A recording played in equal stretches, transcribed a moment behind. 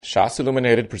Shas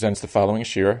Illuminated presents the following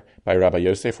shir by Rabbi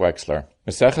Yosef Wexler.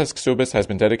 Maseches Kesubos has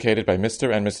been dedicated by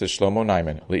Mr. and Mrs. Shlomo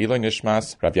Naiman, Le'iloi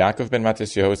Nishmas, Rav Yaakov ben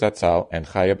Matisyahu Zatzal, and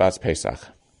Chaya Bas Pesach.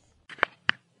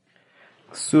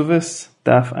 Kesubos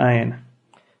Daf Ayin.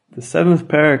 The seventh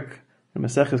parak in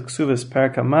Maseches Kesubos,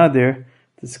 Parak HaMadir,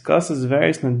 discusses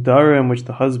various nadarim which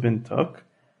the husband took,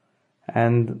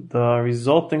 and the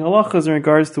resulting halachas in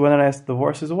regards to whether or not he has to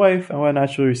divorce his wife and whether or not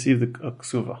she will receive the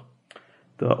ksuva.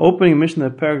 The opening Mishnah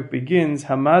of the parak begins,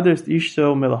 Hamadir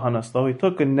ishto milhanaslo. He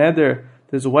took a neder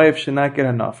that his wife should not get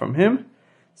enough from him.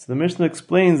 So the Mishnah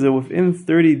explains that within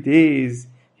 30 days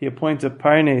he appoints a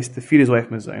parnes to feed his wife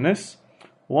mezainis.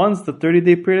 Once the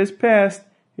 30-day period has passed,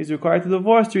 he's required to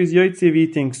divorce her. He's yoitzev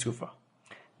eating ksuva.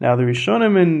 Now the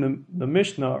Rishonim in the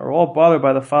Mishnah are all bothered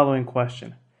by the following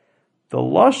question. The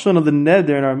lashon of the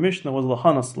neder in our Mishnah was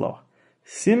lahanaslo.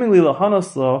 Seemingly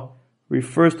lahanaslo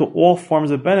refers to all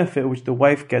forms of benefit which the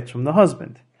wife gets from the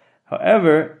husband.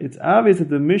 However, it's obvious that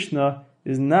the Mishnah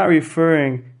is not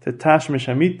referring to tashmish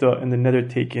hamita in the neder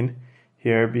taken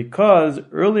here, because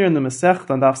earlier in the Masechta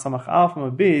on Daf Samach Alf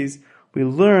Beis, we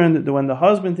learned that when the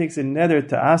husband takes a neder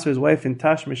to ask his wife in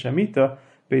tashmish hamita,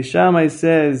 Beis Shammai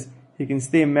says he can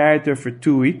stay married to her for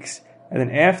 2 weeks, and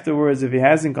then afterwards, if he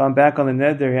hasn't gone back on the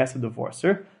neder, he has to divorce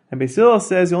her. And Beis Hillel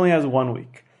says he only has 1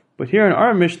 week. But here in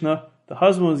our Mishnah, the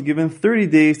husband was given 30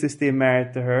 days to stay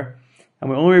married to her, and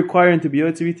we only require him to be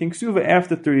yoitzev eating ksuva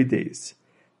after 30 days.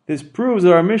 This proves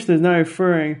that our Mishnah is not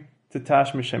referring to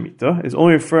tashmish hamita, is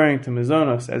only referring to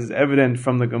mizonos, as is evident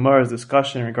from the Gemara's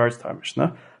discussion in regards to our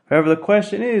Mishnah. However, the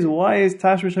question is, why is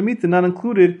tashmish hamita not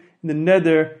included in the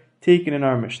neder taken in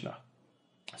our Mishnah?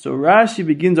 So Rashi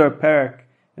begins our parak,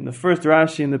 in the first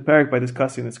Rashi in the parak, by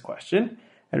discussing this question.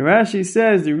 And Rashi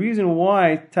says the reason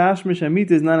why tashmish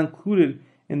hamita is not included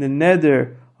in the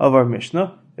neder of our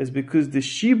Mishnah is because the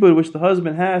shibud which the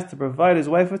husband has to provide his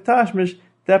wife with tashmish,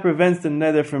 that prevents the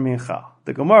neder from being chal.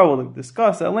 The Gemara will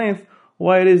discuss at length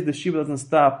why it is the shibud doesn't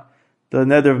stop the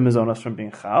neder of mizonos from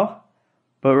being chal.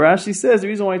 But Rashi says the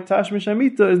reason why tashmish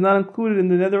hamita is not included in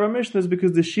the neder of our Mishnah is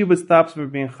because the shibud stops from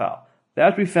being chal.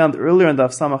 That we found earlier in Daf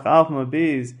Samach Alf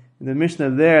Beis in the Mishnah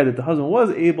there, that the husband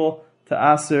was able to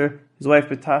aser his wife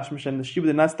b'tashmish, and the shibud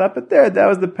did not stop it there. That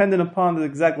was dependent upon the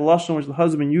exact lashon which the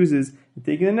husband uses in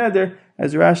taking the neder,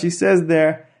 as Rashi says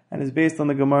there, and is based on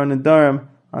the Gemara Nedarim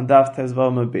on Daf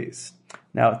Tezvav Beis.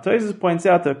 Now, Tosfos points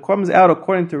out that it comes out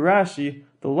according to Rashi,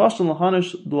 the lashon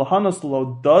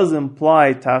lahanos does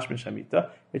imply tashmish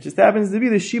hamita. It just happens to be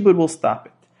the shibud will stop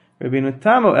it. Rabbi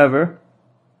Tam, however,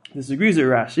 disagrees with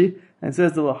Rashi and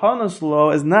says the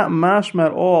lahanos is not mashma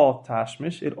at all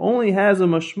tashmish. It only has a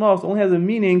mashma, it only has a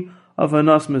meaning of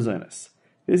hanas mezainis.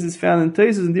 This is found in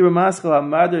Tosfos in Dibur Maskal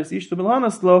HaMadir Ishto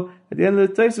B'Lahanas. At the end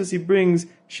of the Tosfos, he brings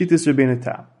Shittas Rabbeinu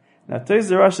Tam. Now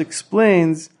Tosfos Rash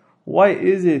explains why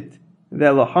is it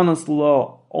that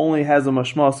lahanas only has a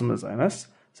mashma of mezainis.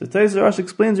 So Tosfos Rash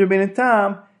explains Rabbeinu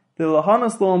Tam that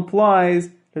lahanas implies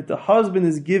that the husband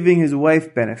is giving his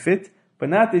wife benefit, but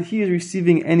not that he is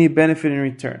receiving any benefit in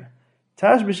return.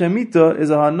 Tashmish hamita is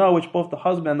a hana which both the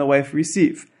husband and the wife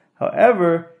receive.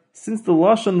 However, since the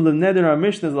lashon of the neder in our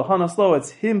Mishnah is lahanas lo,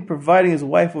 it's him providing his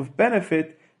wife with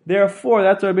benefit. Therefore,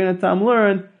 that's why Rabbeinu Tam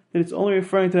learned that it's only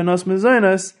referring to hanas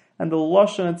mezainis, and the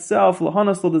lashon itself,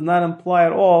 lahanas lo, does not imply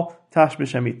at all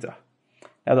tashmish hamita.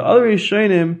 Now, the other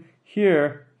Rishonim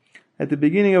here at the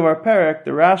beginning of our parak,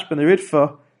 the Rashba and the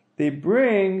Ritva, they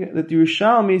bring that the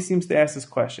Yerushalmi seems to ask this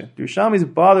question. The Yerushalmi is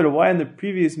bothered why in the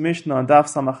previous Mishnah on Daf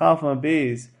Samach Alf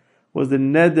Beis was the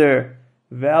neder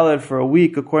valid for a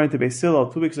week according to Beis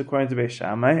Hillel, 2 weeks according to Beis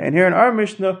Shammai, and here in our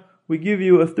Mishnah we give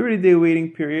you a 30-day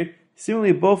waiting period.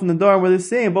 Similarly, both in the Dharm were the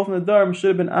same. Both in the Dharm should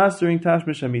have been answering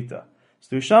tashmish hamita. So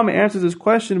the Yerushalmi answers this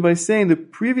question by saying the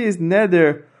previous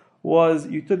neder was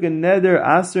you took a neder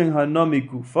answering hanami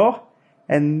gufo.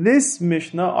 And this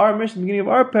Mishnah, our Mishnah, the beginning of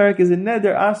our parak, is a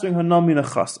neder answering hanam min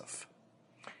chasaf.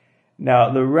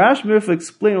 Now, the Rash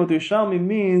explain what the Yerushalmi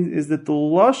means is that the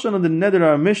lashon of the neder in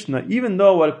our Mishnah, even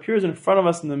though what appears in front of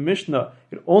us in the Mishnah,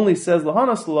 it only says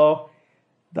lahanas lo,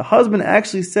 the husband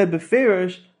actually said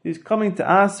beferish he's coming to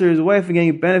answer his wife and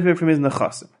getting benefit from his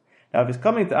nechasim. Now, if he's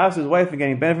coming to answer his wife and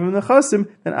getting benefit from the nechasim,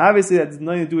 then obviously that has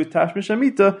nothing to do with tashmish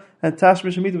hamita, and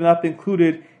tashmish hamita will not be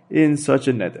included in such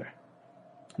a neder.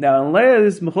 Now, in later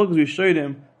this mechlokas we showed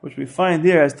him, which we find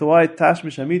here as to why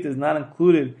tashmish hamita is not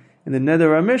included in the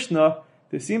neder of Mishnah,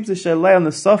 there seems to shed light on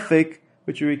the suffix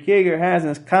which Rabbi Keger has in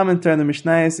his commentary on the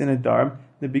Mishnayos in Adarm,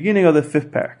 the beginning of the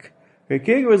 5th parak. Rabbi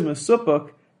Keger was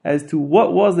mesupuk as to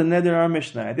what was the neder of our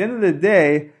Mishnah. At the end of the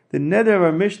day, the neder of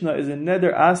our Mishnah is a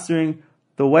neder answering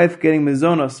the wife getting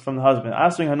mizonos from the husband,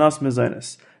 answering hanas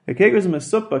mizonos. The Keger is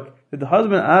mesupuk Did the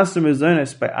husband aser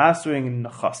mizonos by asering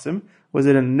nechasim? Was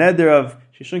it a neder of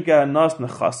she shouldn't get hanas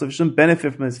nechasim, she shouldn't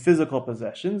benefit from his physical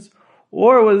possessions?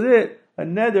 Or was it a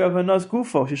neder of hanas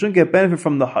gufo? She shouldn't get benefit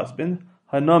from the husband,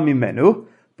 hanami menu,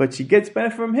 but she gets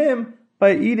benefit from him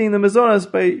by eating the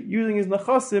mizonos, by using his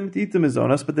nechasim to eat the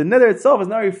mizonos. But the neder itself is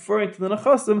not referring to the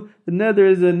nechasim. The neder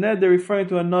is a neder referring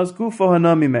to hanas gufo,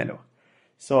 hanami menu.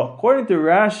 So according to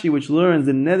Rashi, which learns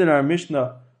the neder in our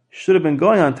Mishnah should have been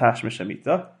going on Tashmish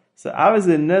Amita, so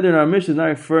obviously the neder in our Mishnah is not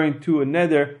referring to a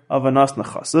neder of hanas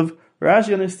nechasav.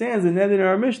 Rashi understands the neder in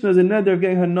our Mishnah is a neder of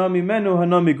getting hanami menu,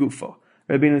 hanami gufo.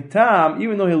 Rabbi Tam,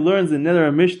 even though he learns the neder in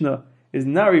our Mishnah is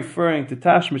not referring to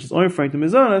Tashmish, it's only referring to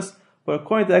mizonos, but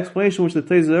according to the explanation which the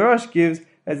Teiz Rosh gives,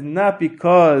 it's not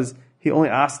because he only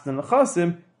asked the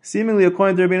nechasim. Seemingly,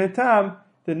 according to Rabbi Tam,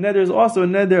 the neder is also a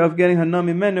neder of getting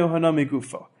hanami menu, hanami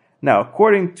gufo. Now,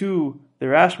 according to the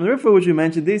Rash and the Riffa, which we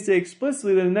mentioned, they say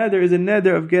explicitly that the neder is a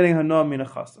neder of getting hanami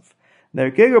nechasav. Now,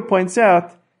 Keger points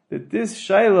out that this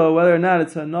shaila, whether or not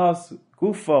it's hanas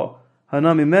gufo,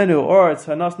 hanami menu, or it's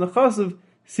hanas nechasav,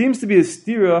 seems to be a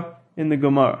stira in the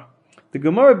Gemara. The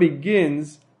Gemara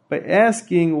begins by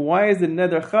asking, why is the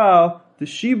neder chal? The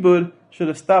shibud should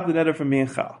have stopped the neder from being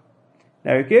chal.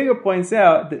 Now, Rikega points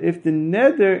out that if the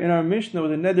neder in our Mishnah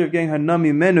was a neder of getting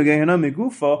hanami menu, getting hanami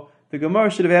gufo, the Gemara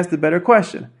should have asked a better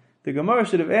question. The Gemara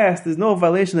should have asked, there's no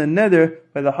violation of neder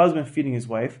by the husband feeding his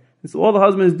wife. And so all the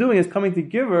husband is doing is coming to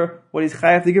give her what he's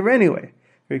chayav to give her anyway.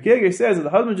 Rikega says that the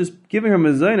husband just giving her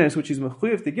mazonos, which he's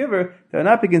mechuyev to give her, that will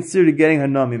not be considered getting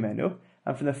hanami menu.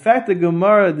 And from the fact that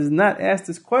Gemara does not ask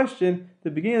this question, the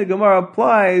beginning of the Gemara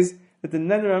applies that the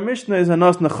neder of Mishnah is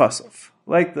hanas nechasav,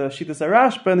 like the Shitas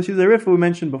Arashba and the Shitas Riffa we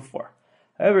mentioned before.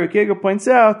 However, Kega points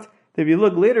out that if you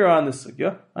look later on the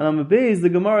sugya, on Amabez, the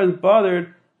Gemara is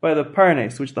bothered by the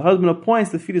parnes, which the husband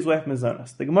appoints to feed his wife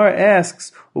mazonos. The Gemara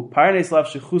asks, parnes lav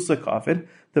shechusa kafid.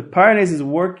 The parnes is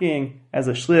working as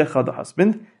a shliach of the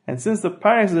husband, and since the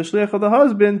parnes is a shliach of the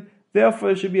husband, therefore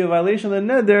there should be a violation of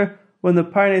the neder when the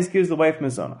parnes gives the wife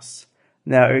mazonos.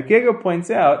 Now, Rikega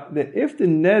points out that if the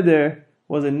neder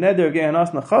was a neder of getting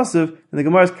hanas nechasav, then the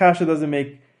Gemara's kasha doesn't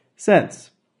make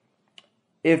sense.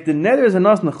 If the neder is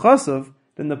hanas nechasav,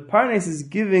 then the parnes is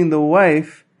giving the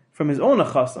wife from his own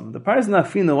nechasam. The parnes is not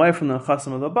feeding the wife from the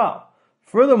nechasam of the baal.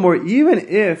 Furthermore, even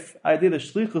if I did a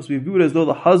shlichus, we view it as though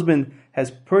the husband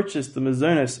has purchased the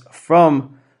mazonos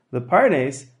from the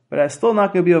parnes, but that's still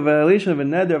not going to be a violation of a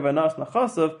neder of hanas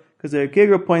nechasav, because the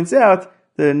Rikega points out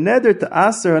that a neder to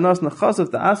aser hanas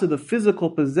nechasav, to aser the physical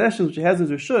possessions which he has in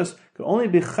his rishus, could only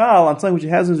be chal on something which he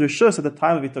has in his rishus at the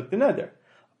time of he took the neder.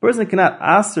 A person cannot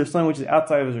aser something which is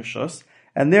outside of his rishus,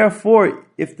 and therefore,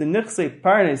 if the nichsei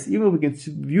parnes, even if we can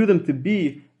view them to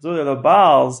be though they're the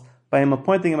baals, by him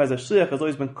appointing him as a shliach, as though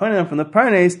he's been cutting them from the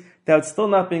parnes, that would still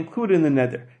not be included in the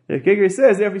neder. The Rikega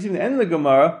says, therefore, you see in the end of the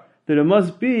Gemara, that it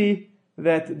must be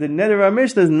that the neder of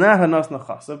Mishnah is not hanas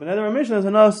nechasav, the neder of Mishnah is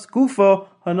hanas gufo,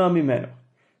 hanami menu.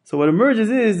 So what emerges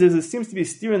is, seems to be a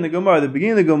steer in the Gemara. The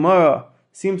beginning of the Gemara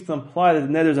seems to imply that the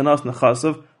neder is hanas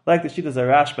nechasav, like the Shitas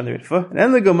Arashba and the Ritva. And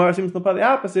then the Gemara seems to imply the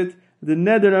opposite, that the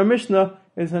neder in our Mishnah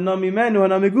is hanami menu,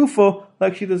 hanami gufo,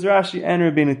 like Shitas Rashi and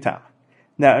Rabbeinu Tam.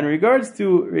 Now, in regards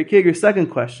to Rikeger's second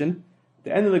question, at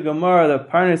the end of the Gemara, the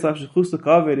parnes lav shechusa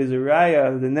kaved is a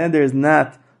raya, the neder is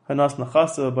not hanas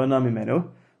nechasav, but hanami menu.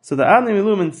 So the Adnei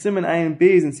Milum in Siman Ayin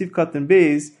Beis and Sivkat and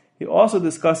Beis, he also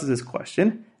discusses this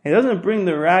question. He doesn't bring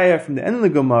the raya from the end of the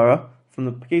Gemara, from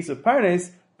the case of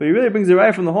parnes, but he really brings the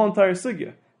raya from the whole entire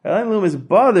sugya. Adnei Milum is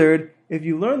bothered, if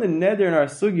you learn the neder in our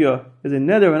sugya is a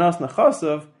neder of hanas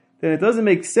nechasav, then it doesn't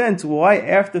make sense why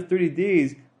after 30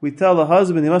 days we tell the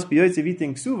husband he must be Yosef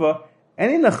eating ksuva.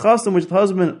 Any nechasim which the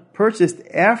husband purchased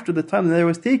after the time the neder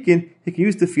was taken, he can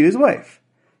use to feed his wife.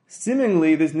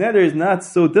 Seemingly, this neder is not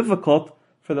so difficult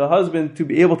for the husband to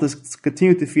be able to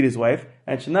continue to feed his wife,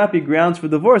 and it should not be grounds for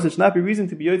divorce. It should not be reason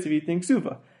to be Yosef eating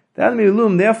ksuva. The Adnei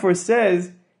Milum therefore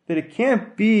says that it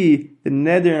can't be the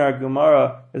neder in our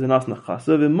Gemara is hanas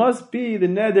nechasav. It must be the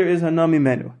neder is hanami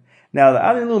menu. Now the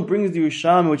Adnei Milum brings the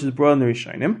Yerushalmi, which is brought in the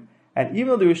Rishonim, and even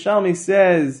though the Yerushalmi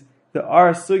says that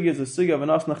our sugya is a sugya of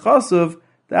hanas nechasav,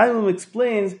 the Adnei Milum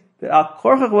explains that al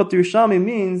korchach, what the Yerushalmi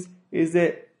means is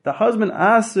that the husband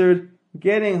asered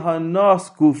getting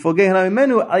hanas gufo, getting hanami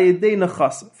menu al yedei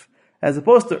nechasav, as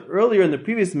opposed to earlier in the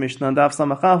previous Mishnah on Daf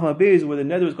Samachal Mabez, where the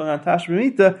neder was going on Tashmish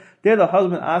Mita, there the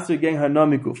husband asered getting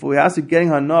hanami gufo. He asered getting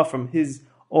hana from his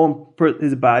own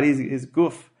his body, his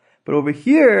guf. But over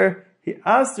here, he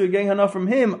asked her getting hana from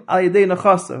him al yedei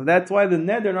nechasav. That's why the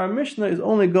neder in our Mishnah is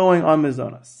only going on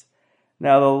mizonos.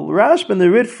 Now the Rashba and the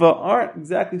Ritva aren't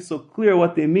exactly so clear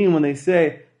what they mean when they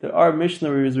say that our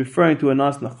Mishnah is referring to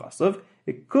hanas nechasav.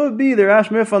 It could be the Rash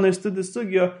Mirfa understood the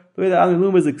sugya the way that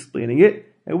Al-Milum is explaining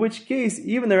it, in which case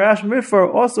even the Rash Mirfa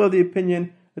are also of the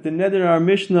opinion that the neder in our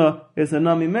Mishnah is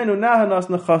Hanami Menu, not Hanas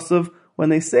Nechasav. When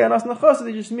they say Hanas Nechasav,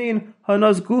 they just mean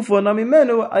Hanas Gufa Hanami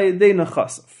Menu Ayadei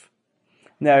Nechasav.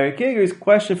 Now, Rekeger's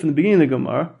question from the beginning of the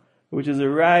Gemara, which is a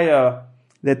raya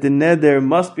that the neder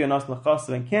must be Hanas Nechasav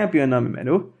and can't be Hanami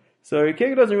Menu. So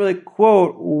Rekeger doesn't really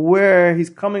quote where he's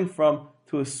coming from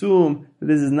to assume that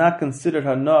this is not considered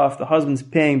Hana if the husband's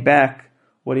paying back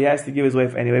what he has to give his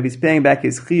wife anyway. If he's paying back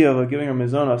his chiyuv of giving her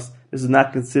mizonos, this is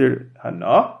not considered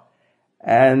Hana.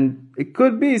 And it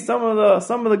could be some of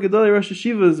the Gedolei Rosh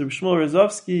Hashivas, Shmuel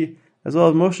Rozovsky, as well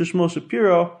as Moshe Shmuel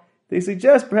Shapiro, they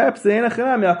suggest perhaps the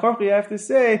Enachanami Akorchi, you have to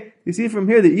say, you see from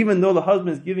here that even though the husband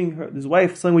is giving his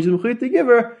wife something which is mechuyit to give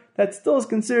her, that still is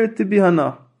considered to be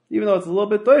Hana. Even though it's a little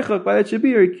bit doichak, but it should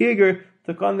be, or Keger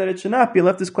took on that it should not be,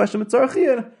 left this question with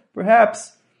Tzarchian,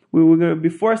 perhaps we were going to be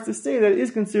forced to say that it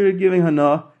is considered giving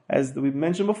Hana, as we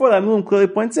mentioned before, that Mulum clearly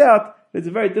points out, it's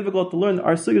very difficult to learn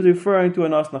our sugya is referring to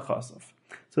Anas Nechasav.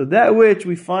 So that which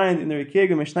we find in the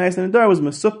Rekeger, Mishnayos, and Adar was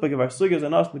Mesupak of our sugya is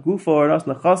Anas Negufa or Anas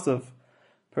Nechasav.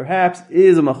 Perhaps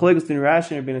is a machlekes between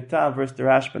Rashi and Rabbi Tam versus the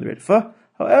Rashba and the Ritva.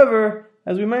 However,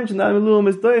 as we mentioned, that Milum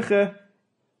is doiche,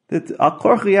 that Al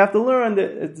Korchi you have to learn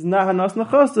that it's not Hanas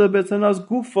Nechasav, but it's Hanas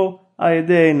Gufo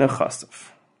Ayadei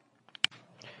Nechasav.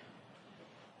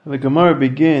 The Gemara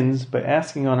begins by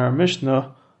asking on our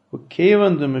Mishnah,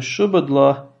 Ukevan de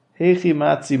Meshubadla Hechi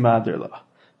Matzi Maderla.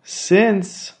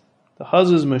 Since the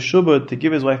husband is Meshubad to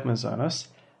give his wife Mazonos,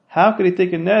 how could he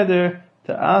take a neder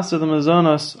to answer the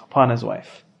Mazonos upon his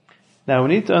wife? Now we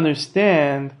need to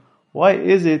understand why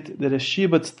is it that a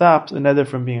Shibud stops a neder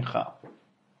from being Chal.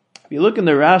 If you look in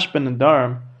the Rashba and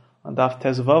Darm on Daf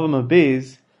Tezvav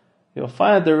Beis, you'll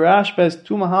find that the Rashba has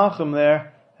two mahalchim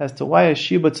there as to why a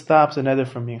Shibud stops a neder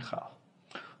from being Chal.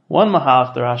 One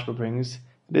mahalch the Rashba brings,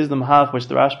 it is the mahalch which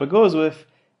the Rashba goes with,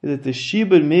 is that the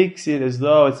Shibud makes it as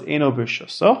though it's Eino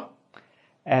B'Shuso.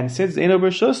 And since it's Eino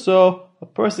B'Shuso, a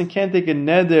person can't take a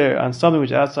neder on something which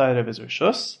is outside of his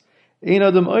Rishus.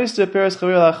 Eino Dam Oyster Peres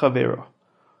Chaver Lachavero.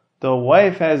 The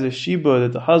wife has a Shibud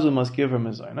that the husband must give her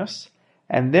Mazonos,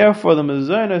 and therefore the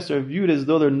Mazonos are viewed as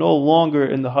though they're no longer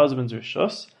in the husband's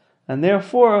Rishus, and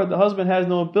therefore the husband has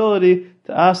no ability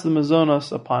to ask the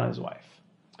Mazonos upon his wife.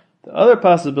 The other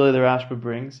possibility the Rashba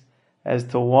brings as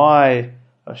to why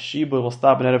a Shibud will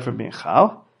stop a neder from being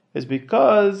Chal is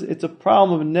because it's a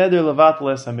problem of neder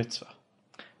levatel es mitzvah.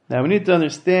 Now we need to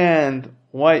understand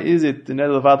why is it the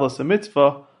neder levatel es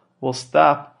mitzvah will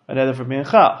stop a neder from being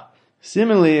Chal.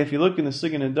 Similarly, if you look in the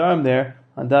Sugya Nedarim there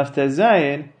on Daf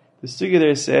Tezayin, the Sugya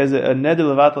there says that a neder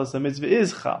levatel es mitzvah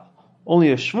is Chal.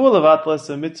 Only a shvur levatel es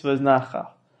mitzvah is not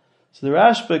Chal. So the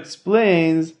Rashba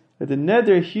explains that the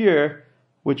neder here,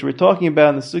 which we're talking about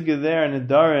in the Sugya there in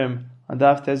Nedarim on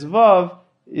Daf Tezvav,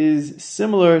 is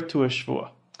similar to a shvur.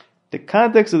 The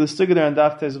context of the sugya there on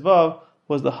Daf Tezvav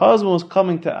was the husband was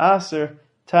coming to aser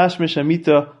tashmish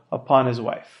amita upon his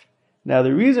wife. Now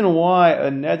the reason why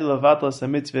a neder levatel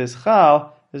mitzvah is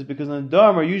chal is because the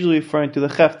Nedarim are usually referring to the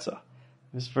chefza.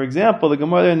 For example, the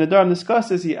Gemara there in Nedarim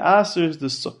discusses he asers the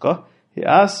sukkah, he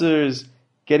asers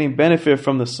getting benefit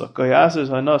from the sukkah, he asers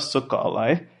hanas sukkah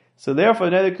alai. So therefore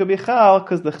the neder could be chal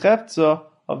because the chefza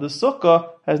of the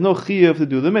sukkah has no chiyuv to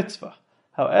do the mitzvah.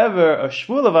 However, a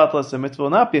shvu levatel mitzvah will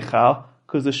not be chal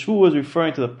because the shvu was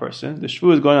referring to the person. The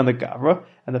shvu is going on the gavra,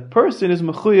 and the person is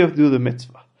mechuyev to do the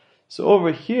mitzvah. So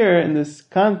over here, in this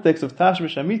context of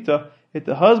tashmish amita, if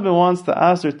the husband wants to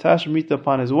ask her tashmita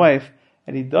upon his wife,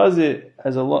 and he does it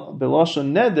as a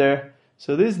beloshon neder,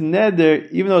 so this neder,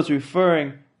 even though it's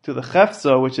referring to the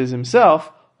chefza, which is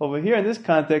himself, over here in this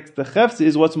context, the chefza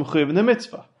is what's mechuyev in the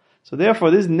mitzvah. So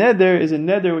therefore, this neder is a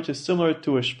neder which is similar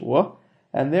to a shvuah,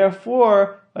 and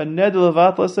therefore a neder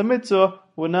levatel mitzvah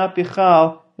would not be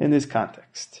chal in this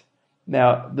context.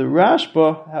 Now, the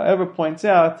Rashba, however, points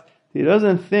out that he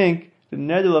doesn't think the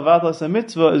neder levatel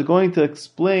mitzvah is going to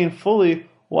explain fully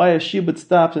why a shibud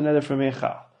stops a neder from being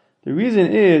chal. The reason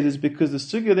is because the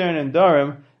sugya there in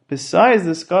Nedarim, besides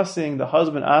discussing the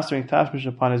husband answering tashmish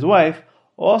upon his wife,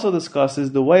 also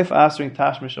discusses the wife answering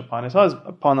tashmish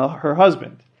upon her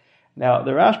husband. Now,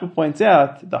 the Rashba points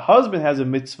out the husband has a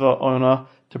mitzvah ona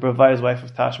to provide his wife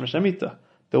with tashmish amita.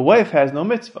 The wife has no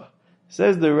mitzvah.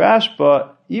 Says the Rashba,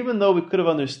 even though we could have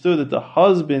understood that the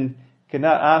husband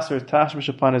cannot ask her tashmish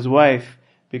upon his wife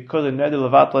because of neder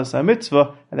levatel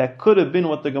mitzvah, and that could have been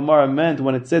what the Gemara meant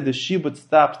when it said the shibud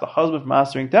stops the husband from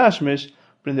answering tashmish.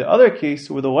 But in the other case,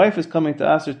 where the wife is coming to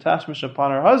answer tashmish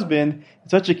upon her husband, in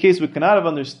such a case we cannot have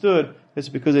understood it's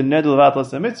because of neder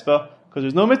levatel mitzvah, because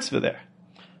there's no mitzvah there.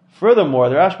 Furthermore,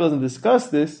 the Rashba doesn't discuss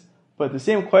this, But the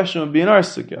same question would be in our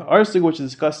sugya. Our sugya, which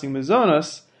is discussing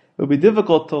mizonos, it would be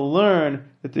difficult to learn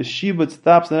that the shibud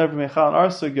stops never from mechal in our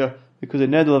sugya because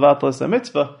it neder levatlas a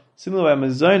mitzvah. Similarly, by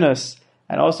mizonos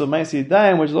and also ma'aseh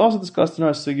yadayim, which is also discussed in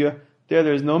our sugya,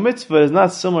 there is no mitzvah. It is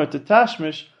not similar to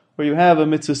tashmish, where you have a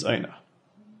mitzvah oina.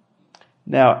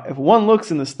 Now, if one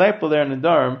looks in the stipler there in the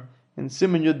Dharm, in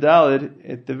Siman Yud Daled,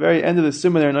 at the very end of the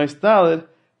Siman there, nice Daled,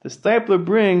 the stipler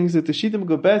brings that the Shitim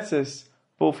Gobetzes,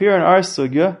 both here in our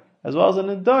sugya, as well as in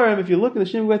the Dharm, if you look at the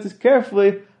Shitim Gobetzes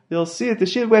carefully, you'll see that the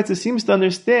Shitim Gobetzes seems to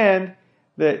understand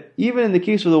that even in the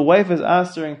case where the wife is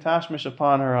answering tashmish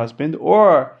upon her husband,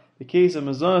 or the case of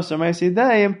mazonos or ma'aseh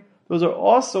yadayim, those are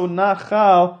also not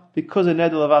chal because of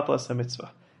neder levatlas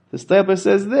mitzvah. The stipler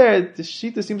says there, the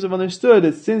Shita seems to have understood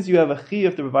that since you have a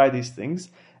chiyuv to provide these things,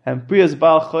 and priyas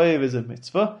bal chayiv is a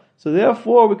mitzvah, so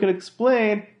therefore we can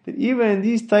explain that even in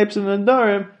these types of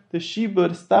nadarim, the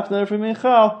shibud stops neder from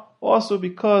mechal also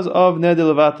because of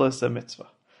neder levatlas mitzvah.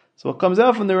 So what comes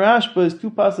out from the Rashba is two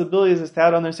possibilities as to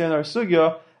how to understand our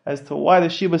sugya as to why the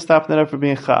shibud stops neder from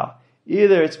mechal.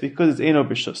 Either it's because it's eino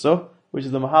b'shuso, which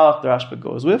is the mahalach the Rashba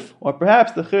goes with, or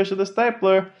perhaps the chirsh of the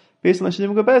stipler, based on the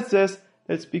Shitim Gobetzes,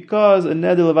 it's because a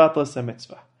neder levatlas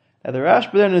mitzvah. Now the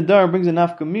Rashba there in the Dharm brings a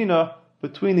nafkamina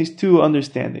between these two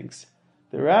understandings.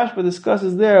 The Rashba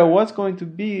discusses there what's going to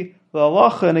be the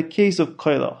halacha in a case of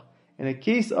koilel. In a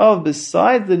case of,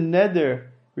 besides the neder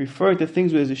referring to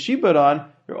things where there's a shibud on,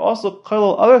 there are also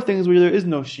koilel other things where there is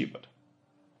no shibud.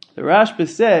 The Rashba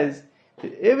says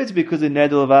that if it's because of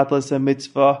neder levatlas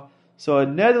mitzvah, so a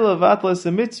neder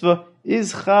levatlas mitzvah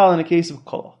is chal in a case of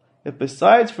koilel. If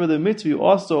besides for the mitzvah you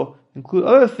also include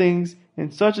other things,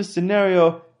 in such a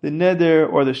scenario, the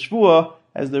neder or the shvuah,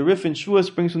 as the Rif and Shvuah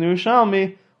springs from the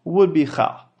Yerushalmi, would be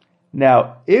chal.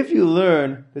 Now, if you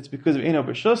learn that's because of Eino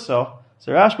B'Shuso,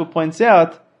 so Rashba points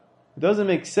out, it doesn't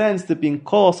make sense that being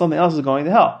called something else is going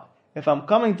to help. If I'm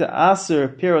coming to Aser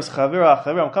Piros Chavira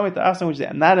Chavira, I'm coming to Aser which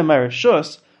is not in my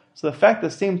Rishus, so the fact that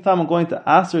at the same time I'm going to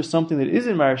Aser something that is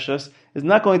in my Rishus is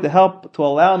not going to help to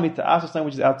allow me to Aser something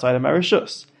which is outside of my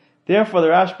Rishus. Therefore, the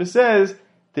Rashba says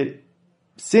that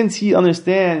since he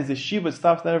understands the shibud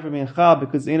stops neder from being chal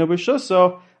because it's eino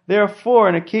b'shuso, therefore,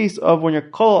 in a case of when you're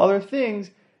kol other things,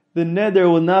 the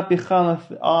neder will not be chal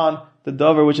on the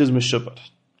davar which is meshubad.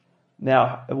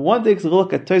 Now, if one takes a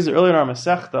look at Tosfos earlier in our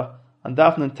Masechta on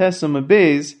Daf Nantesam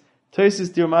Beis,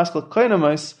 Tosfos Dir Maskal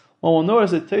Koinamis, one will notice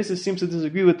that Tosfos seems to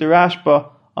disagree with the Rashba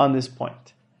on this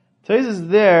point. Tosfos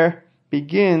there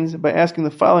begins by asking the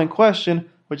following question,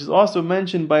 which is also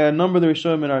mentioned by a number of the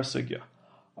Rishonim in our sugya.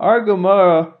 Our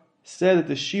Gemara said that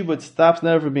the shibud stops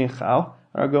neder from being chal.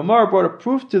 Our Gemara brought a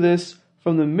proof to this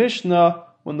from the Mishnah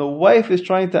when the wife is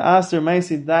trying to aser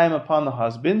ma'aseh yadayim upon the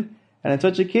husband. And in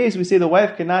such a case, we say the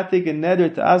wife cannot take a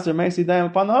neder to aser ma'aseh yadayim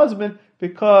upon the husband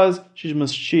because she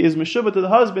is meshubah to the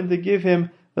husband to give him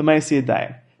the ma'aseh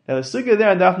yadayim. Now the sugya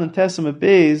there in Daf Nantesam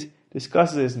Beis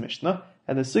discusses this Mishnah,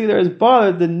 and the sugya there is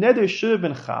bothered the neder should have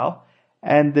been chal,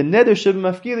 and the neder should have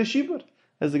been mafki the shibud.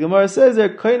 As the Gemara says there,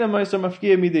 Koina Ma'aser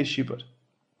Mafkiya Midei Shibud.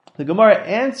 The Gemara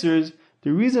answers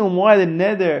the reason why the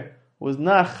neder was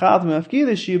not chal to Mafkiya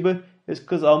the Shibud is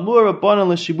because Almur Rabbanan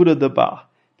l'Shibud of the Baal.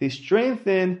 They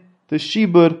strengthened the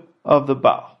Shibud of the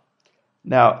Baal.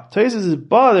 Now, Tosfos is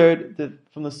bothered that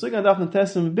from the Sugya Daf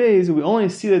Nantesam Beis, we only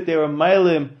see that they were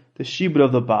Mailim the Shibud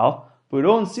of the Baal, but we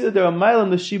don't see that they were Mailim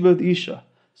the Shibud of the Isha.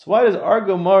 So why does our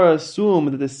Gemara assume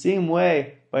that the same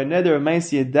way by neder of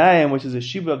ma'aseh yadayim, which is a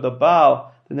shibud of the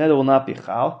Baal, the neder will not be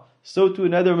chal. So too,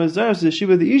 neder of mazonos, the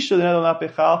shibud of the Isha, the neder will not be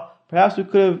chal. Perhaps we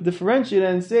could have differentiated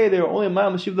and say they were only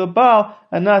ma'am the shibud of the Baal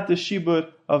and not the shibud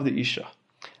of the Isha.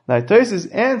 Now,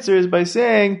 Tosfos answers by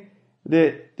saying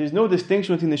that there's no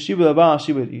distinction between the shibud of the Baal and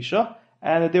shibud of the Isha,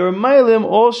 and that they were mailim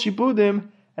all shibudim.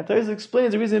 And Tosfos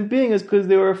explains the reason being is because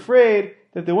they were afraid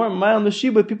that if they weren't mailim the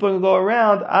shibud, people are going to go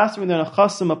around asking their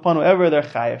nechasim upon whoever they're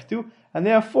chayav to, and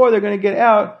therefore they're going to get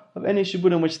out of any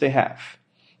shibud in which they have.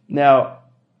 Now,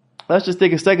 let's just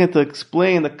take a second to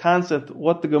explain the concept,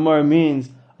 what the Gemara means,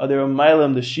 they were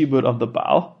mailim the shibud of the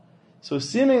Baal. So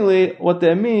seemingly, what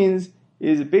that means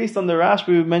is based on the Rashba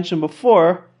we mentioned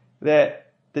before,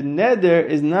 that the neder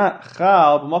is not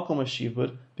chal b'makom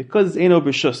shibud because it's eino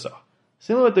b'shusa.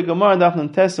 Similar to what the Gemara in Daf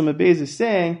Nantesam Beis is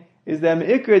saying, is that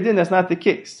me'ikar din, that's not the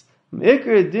case.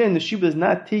 Me'ikar din, the shibud does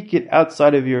not take it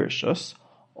outside of your rishus.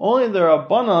 Only the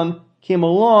Rabbanan came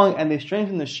along and they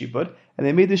strengthened the shibud, and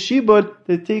they made the shibud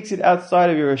that takes it outside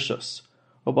of your rishus.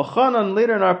 Rabbi Chanan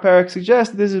later in our parak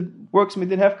suggests this works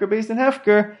midin hefker based in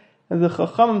hefker, and the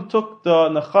Chachamim took the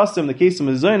nechasim, the case of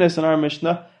mazonos in our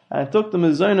Mishnah, and took the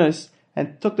mazonos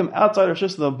and took them outside of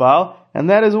rishus of the Baal,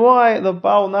 and that is why the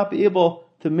Baal will not be able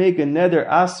to make a neder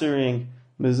asering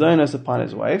mezonos upon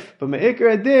his wife, but me'ikar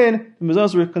adin, the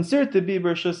mezonos were considered to be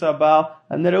b'reshus habal,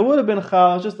 and that it would have been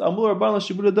chal, just amul rabban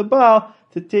l'shibud dabal,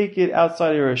 to take it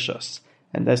outside of reshus.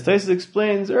 And as Taisus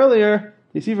explains earlier,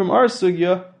 you see from our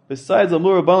sugya, besides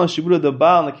amul rabban l'shibud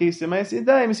dabal in the case of Ma'aseh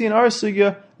Yadayim, you see in our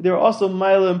sugya, there were also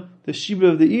mailim, the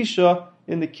shibud of the isha,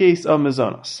 in the case of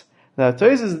mezonos. Now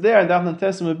Taisus there in Daf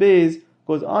Tessim Beis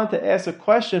goes on to ask a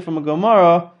question from a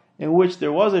Gemara in which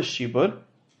there was a shibud,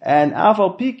 and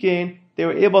afal pikein, they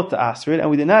were able to answer it, and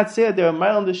we did not say that they were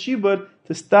mailam the shibud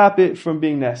to stop it from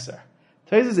being neser.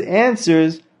 Taisus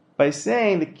answers by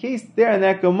saying the case there in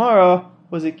that Gemara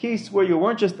was a case where you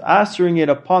weren't just answering it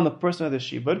upon the person of the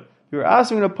shibud, you were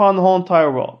answering it upon the whole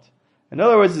entire world. In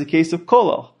other words, it's a case of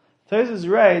kolal. Taisus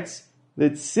writes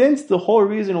that since the whole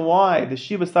reason why the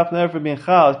shibud stopped never from being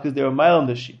chal is because they were mailam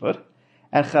the shibud,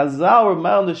 and Chazal were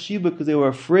mailam the shibud because they were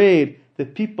afraid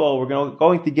that people were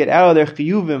going to get out of their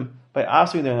chiyuvim by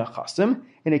answering their nechasim.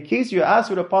 In a case you're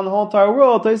answered upon the whole entire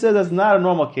world, Taisus says that's not a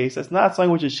normal case. That's not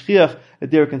something which is shchiach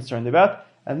that they were concerned about.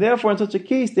 And therefore, in such a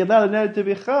case, they allow the neder to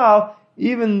be chal,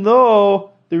 even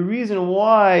though the reason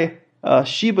why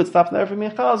shibud stops never from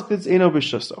being chal is because it's eno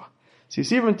b'shuso. So you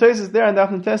see from Taisus there, and Daf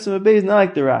Tessim Beis is not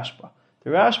like the Rashba.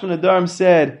 The Rashba and the Darm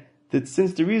said that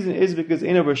since the reason is because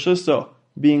eno b'shuso,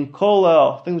 being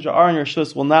kolel, things that are in your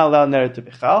shus will not allow the neder to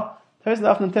be chal. Taisus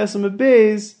and Daf Tessim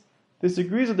Beis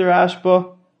disagrees with the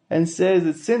Rashba and says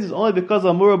that since it's only because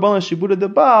of Amur Rabban Shibud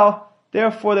Dabal,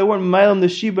 therefore they weren't mailam the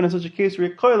shibud in such a case where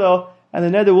you're koilel, and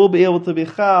the neder will be able to be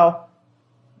chal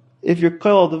if you're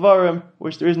koilel devarim,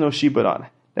 which there is no shibud on.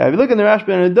 Now, if you look in the Rashba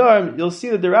and the Darm, you'll see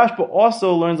that the Rashba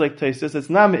also learns like Taisus. It's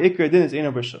not me'ikar din, it's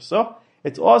eno b'reshus. So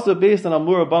it's also based on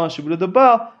Amur Rabban Shibud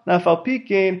Dabal. Now, fal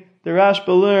pikein, the Rashba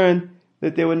learned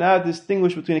that they would not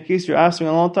distinguish between a case you're answering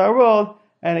on the entire world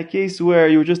and a case where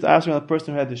you were just answering on the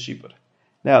person who had the shibud.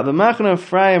 Now, the Machna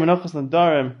Ephraim and Ochos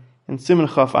Nadarim in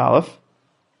Siman Chaf Aleph,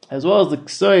 as well as the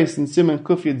Ksois in Siman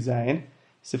Kuf Yud Zayin,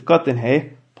 Sivkot and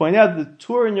Hey, point out that the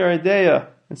Tur in Yeridea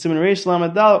and Siman Reish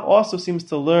Lamed Daled also seems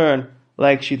to learn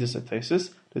like Shitas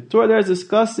Taisus. The Tur there is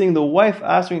discussing the wife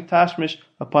answering tashmish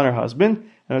upon her husband,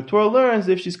 and the Tur learns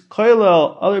that if she's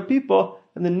koilel other people,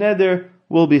 then the neder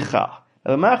will be chal.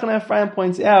 Now, the Machna Ephraim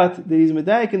points out that he's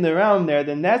medayik in the realm there,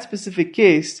 that in that specific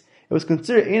case, it was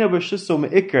considered eno b'shuso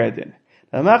me'ikar adin.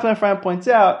 Now, the Machna Ephraim points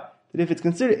out that if it's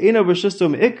considered eno b'shuso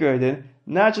me'ikar adin,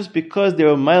 not just because they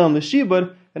were mailam the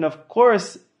shibud, then of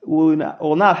course will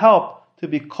not help to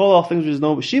be kolal things which there's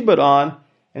no shibud on,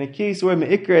 in a case where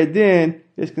me'ikar adin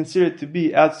is considered to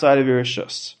be outside of your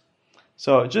reshus.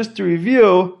 So, just to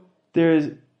review,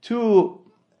 there's two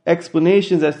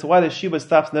explanations as to why the shibud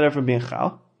stops neder from being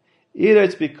chal. Either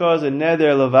it's because a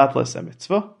neder levatlas a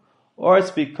mitzvah, or it's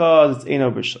because it's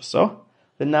eno b'shuso.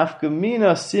 The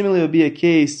nafkamina seemingly would be a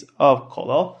case of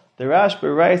kolal. The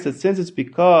Rashba writes that since it's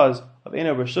because of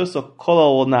eno b'shuso,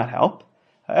 kolal will not help.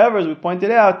 However, as we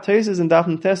pointed out, Taisus and Daf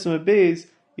Tessim Beis,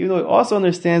 even though he also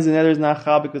understands the neder is not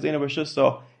chal because eno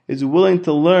b'shuso, is willing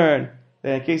to learn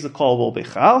that in case of kolal will be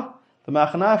chal. The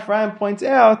Machna Ephraim points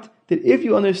out that if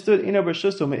you understood eno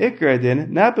b'shuso me'ikar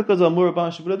adin, not because of Amur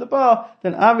Rabban Shibud Dabal,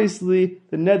 then obviously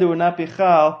the neder would not be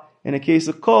chal in a case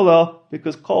of kolal,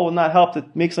 because kolal will not help to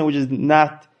make something which is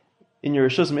not in your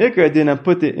reshus me'ikar adin and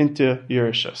put it into your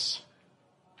reshus.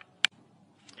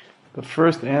 The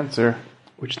first answer,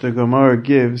 which the Gemara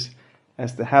gives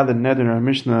as to how the neder in our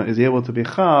Mishnah is able to be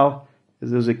chal,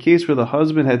 is there's a case where the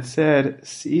husband had said,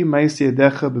 "Si ma'aseh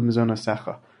yadecha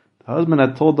b'mizonasecha." The husband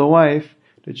had told the wife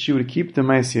that she would keep the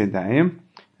ma'aseh yadayim,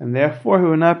 and therefore he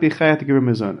would not be chayav to give her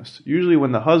mizonos. Usually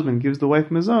when the husband gives the wife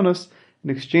mizonos, in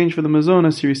exchange for the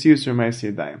mizonos, he receives her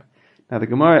ma'aseh yadayim. Now the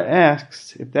Gemara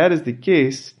asks, if that is the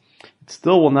case, it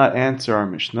still will not answer our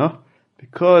Mishnah,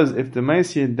 because if the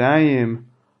ma'aseh yadayim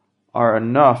are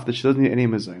enough that she doesn't need any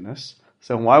mizonos,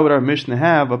 so why would our Mishnah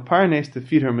have a parnes to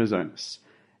feed her mizonos?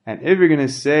 And if you're going to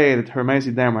say that her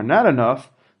ma'aseh yadayim are not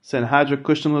enough, so in hadra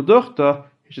kushtan l'duchta,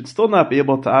 he should still not be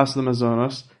able to ask the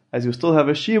mizonos, as you still have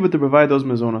a shiva to provide those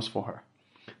mizonos for her.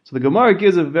 So the Gemara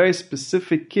gives a very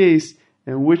specific case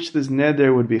in which this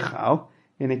neder would be chal,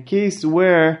 in a case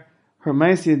where her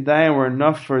ma'aseh yadayim were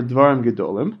enough for dvarim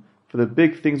gedolim, for the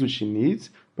big things which she needs,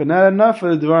 but not enough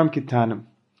for the dvarim ketanim.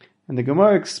 And the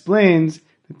Gemara explains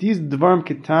that these dvarim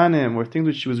ketanim were things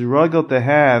which she was regal to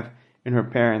have in her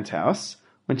parents' house.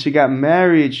 When she got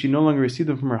married, she no longer received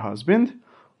them from her husband.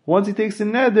 Once he takes the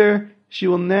neder, she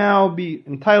will now be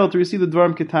entitled to receive the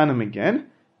dvarim ketanim again.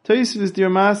 Gives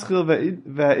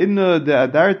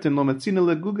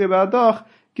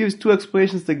two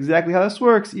explanations to exactly how this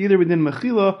works. Either within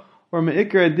mechila or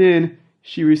me'ikar adin,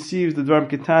 she receives the dvarim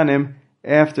ketanim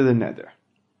after the neder.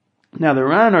 Now the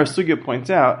Ran or Sugya points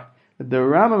out that the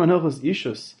Rambam in Hilchos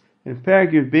Ishus in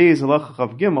Perek Yud Beis Halacha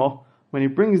Chav Gimel, when he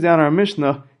brings down our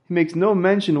Mishnah, he makes no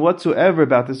mention whatsoever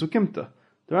about this Ukimta.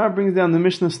 The Rambam brings down the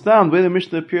Mishnah Stam, the way the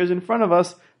Mishnah appears in front of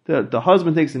us, that the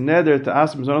husband takes a neder to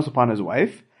ask Mizonos upon his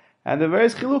wife, and the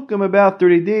various chilukim about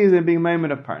 30 days and being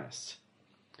Maimed of Parnas.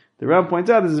 The Rambam points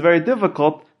out this is very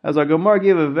difficult, as our Gemara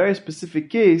gave a very specific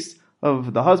case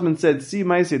of the husband said, "Si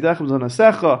ma'aseh yedechem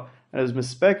zonasecha," and it was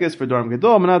mispekes for Dvarim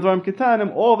Gedol, but not Dvarim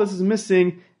Ketanim. All this is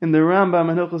missing in the Rambam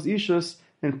and Hilchos Ishus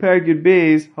in Perek Yud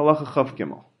Beis Halacha Chav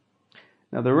Gimel.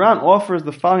 Now the Ran offers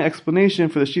the following explanation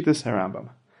for the Shitas HaRambam.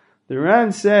 The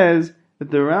Ran says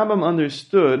that the Rambam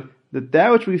understood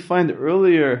that which we find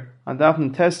earlier on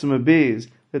Daf Testament Beis,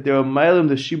 that there are mailim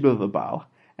the shibud of the Baal,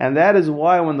 and that is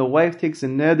why when the wife takes a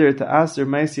neder to aser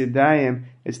ma'aseh yadayim,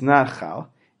 it's not chal.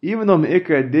 Even though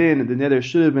me'ikar din, the neder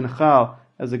should have been chal,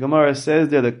 as the Gemara says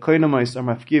there, the koinamais are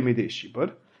mafkir midei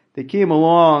shibud. They came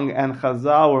along and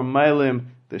Chazal were mailim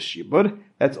the shibud.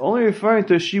 That's only referring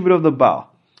to a shibud of the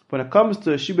Baal. When it comes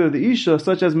to a shibud of the Isha,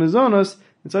 such as Mizonos,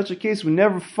 in such a case we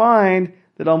never find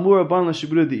that Almur Aban la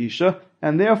shibud of the Isha,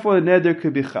 and therefore the neder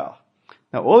could be chal.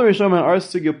 Now all the Rishonim and our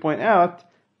Sugya point out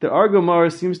that our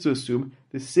Gemara seems to assume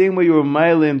the same way you were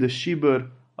mailim the shibud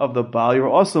of the Baal, you were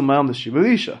also mailim the shibud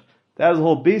Isha. That is the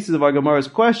whole basis of our Gemara's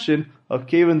question of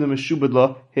Kevin the Meshubad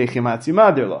La Hechimatzi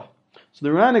Madir La. So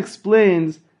the Ran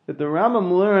explains that the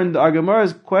Rambam learned our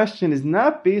Gemara's question is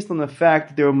not based on the fact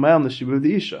that they were mailim the shibud of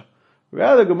the Isha.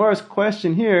 Rather, Gemara's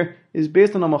question here is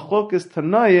based on a machlokas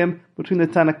Tanayim between the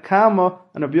Tanakama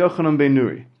and Rabbi Yochanan ben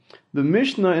Nuri. The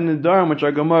Mishnah in the Dharm, which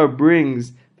our Gemara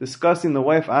brings, discussing the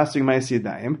wife asking ma'aseh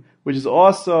yadayim, which is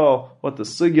also what the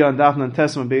Sugya on Daf and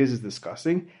Testament Beis is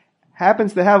discussing,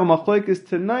 happens to have a machlokes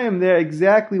Tanayim there,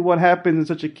 exactly what happens in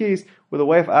such a case where the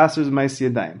wife asks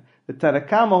ma'aseh yadayim. The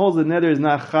Tanakama holds the neder is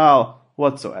not chal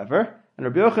whatsoever, and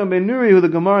Rabbi Yochanan ben Nuri, who the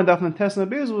Gemara on Daf and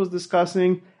Testament Beis was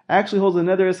discussing, actually holds the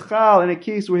neder is chal in a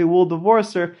case where he will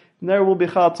divorce her, and there will be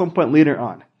chal at some point later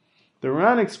on. The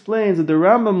Ran explains that the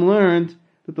Rambam learned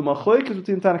that the machlokes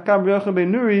between Tanakam and Rabbi Yochanan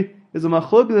ben Nuri is a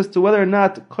machlokes as to whether or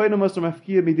not koinamos are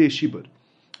mafkir midei shibud.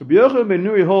 Rabbi Yochanan ben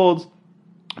Nuri holds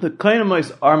the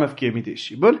koinamos are mafkir midei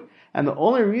shibud, and the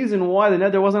only reason why the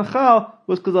neder wasn't chal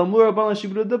was because Almur Aban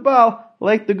shibud of the Baal,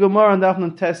 like the Gemara on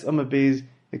Daf Tes Amabez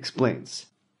explains.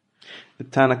 The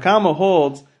Tanakama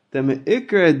holds that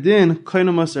me'ikar adin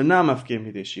koinamos are not mafkir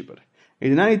midei shibud. You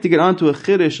do not need to get onto a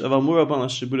chiddush of Almur Aban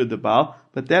shibud of the Baal,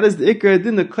 but that is the ikar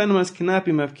adin, the koinamos cannot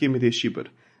be mafkir midei shibud.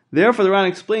 Therefore, the Ran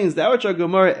explains that which our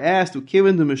Gemara asked,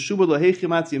 "Ukeven the meshubad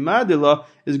lahechimatzi madila,"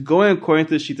 is going according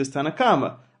to the Shitas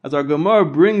Tanakama, as our Gemara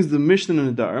brings the Mishnah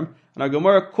in the Dharm, and our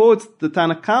Gemara quotes the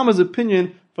Tanakama's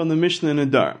opinion from the Mishnah in the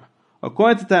Dharm.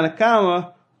 According to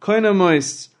Tanakama,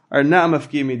 koinamos are not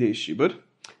mafkir midei shibud,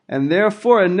 and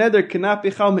therefore a neder cannot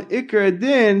be chal me'ikar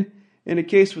adin in a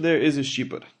case where there is a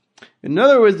shibud. In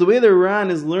other words, the way the Ran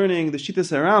is learning the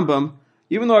Shitas HaRambam,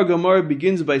 even though our Gemara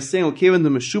begins by saying, "Ukeven the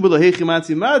meshubad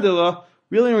lahechimatzi madila,"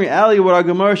 really in reality what our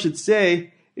Gemara should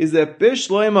say is that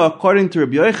Bishloima, according to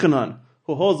Rabbi Yochanan,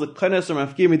 who holds the koinamos or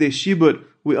mafkir midei shibud,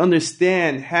 we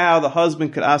understand how the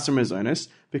husband could aser mezonos,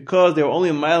 because they were only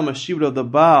a mailim a shibud of the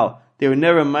Baal, they were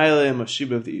never a mailim a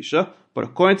shibud of the Isha. But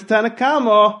according to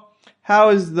Tanakama, how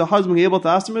is the husband able to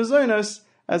aser mezonos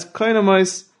as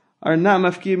koinamos are not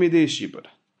mafkir midei shibud?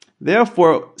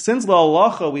 Therefore, since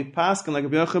la'alacha we paskin like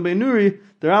Rabbi Yochanan ben Nuri,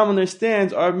 the Ram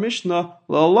understands our Mishnah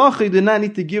la'alacha you do not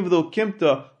need to give the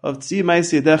ukimta of tzi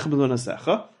ma'aseh yadechem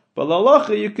zonasecha, but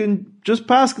la'alacha you can just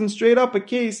paskin straight up a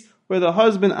case where the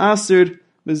husband asered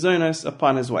mezonos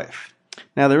upon his wife.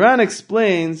 Now the Ran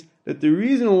explains that the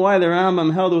reason why the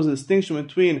Rambam held there was a distinction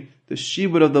between the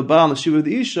shibud of the Baal and the shibud of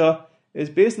the Isha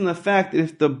is based on the fact that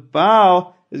if the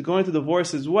Baal is going to divorce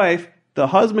his wife, the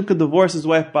husband could divorce his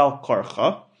wife Baal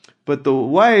Karcha, but the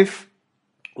wife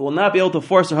will not be able to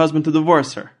force her husband to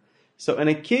divorce her. So in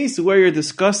a case where you're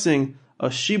discussing a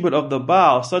shibud of the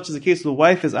Baal, such as the case where the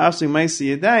wife is asking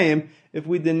ma'aseh yadayim, if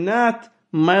we did not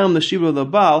mailim the shibud of the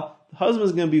Baal, the husband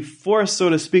is going to be forced, so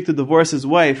to speak, to divorce his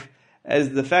wife, as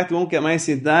the fact he won't get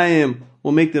ma'aseh yadayim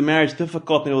will make the marriage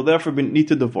difficult and he will therefore need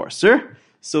to divorce her.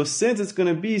 So since it's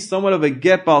going to be somewhat of a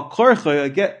get Baal Korcha, a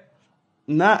get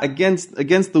not against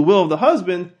the will of the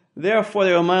husband, therefore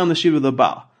they will mailim the shibud of the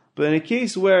Baal. But in a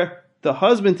case where the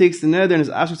husband takes the neder and is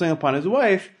asking something upon his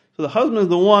wife, so the husband is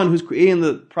the one who's creating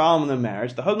the problem in the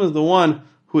marriage, the husband is the one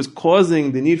who is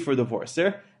causing the need for divorce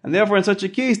there, and therefore in such a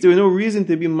case there is no reason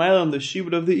to be mailim the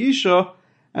shibud of the Isha,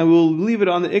 and we'll leave it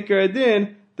on the ikar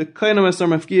adin, the koinamos are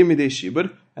mafkir midei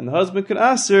shibud, and the husband could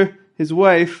aser his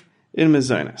wife in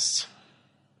mezonos.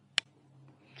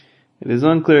 It is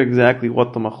unclear exactly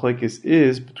what the machlokes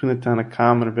is between the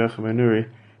Tanakam and Rabbi Nuri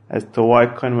as to why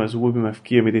Koinmas would be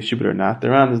mafkir midei shibud or not. The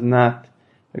Ran does not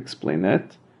explain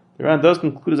that. The Ran does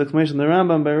conclude his explanation of the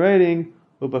Rambam by writing,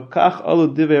 "Ubakach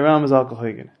alu divei Ram is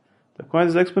alkohogen." According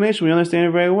to this explanation, we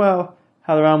understand very well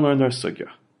how the Ram learned our sugya.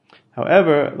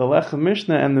 However, the Lechem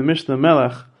Mishnah and the Mishnah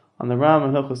Melech on the Ram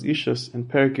and Hilchos Ishus and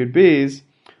Perek Yud Beis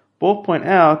both point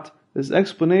out this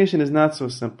explanation is not so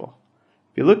simple.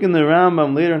 If you look in the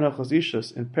Rambam later in Hilchos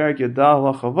Ishus in Perek Yud Dal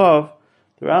Lachavav,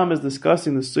 the Rambam is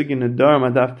discussing the sugya Nedar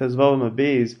Madaf Tezvav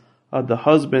Mabeis of the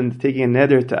husband taking a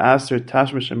neder to aser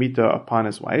tashmish amita upon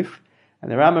his wife,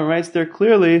 and the Rambam writes there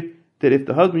clearly that if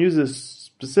the husband uses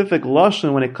specific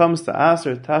lashon when it comes to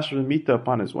aser tashmish amita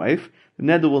upon his wife, the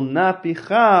neder will not be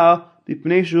chal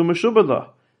b'pnei shu meshubad.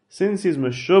 Since he's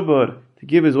meshubad to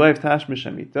give his wife tashmish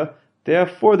amita,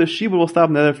 therefore the shibud will stop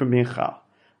neder from being chal.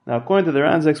 Now, according to the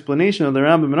Ran's explanation of the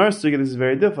Rambam in our sugya, this is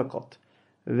very difficult.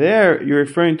 There, you're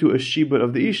referring to a shibud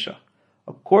of the isha.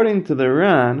 According to the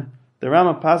Ran, the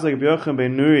Rambam pasuk b'yochem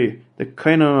ben Nuri, the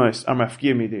kainonos are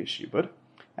mafkir midei shibud,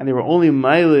 and they were only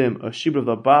mailim a shibud of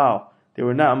the Baal. They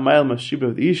were not mailim a shibud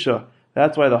of the isha.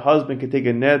 That's why the husband can take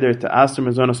a neder to aser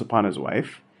mezonos upon his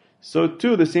wife. So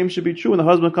too, the same should be true when the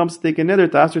husband comes to take a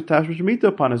neder to aser tashmish amita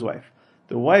upon his wife.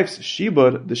 The wife's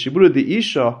shibud, the shibud of the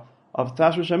isha of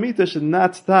tashmish amita, should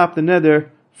not stop the neder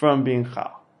from being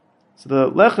chal. So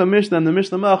the Lechem Mishnah and the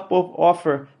Mishnah Melech both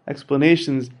offer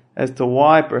explanations as to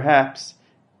why perhaps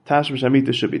tashmish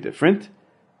amita should be different.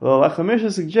 The Lechem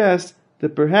Mishnah suggests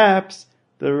that perhaps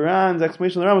the Ran's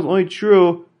explanation of the Ram is only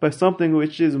true by something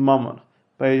which is mammon.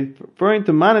 By referring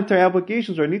to monetary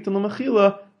applications or nitan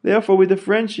l'mechila, therefore we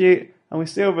differentiate and we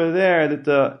say over there that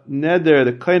the neder,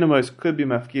 the kainamos, could be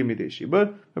mafkir midei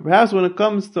shibud, but perhaps when it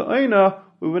comes to oina,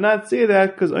 we would not say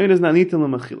that because oina is not nitan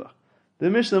l'mechila. The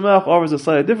Mishnah Melech offers a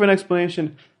slightly different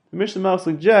explanation. The Mishnah Melech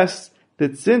suggests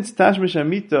that since tashmish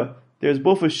amita, there's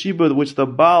both a shibud which the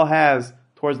Baal has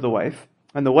towards the wife,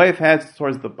 and the wife has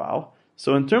towards the Baal.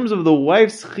 So in terms of the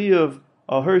wife's chiyuv,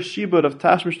 her shibud of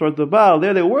tashmish towards the Baal,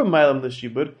 there they were mailam the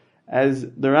shibud, as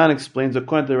the Ran explains,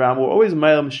 according to the Ram, we're always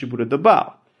mailam the shibud of the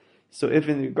Baal. So if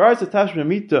in regards to tashmish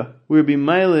amita, we would be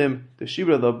mailim the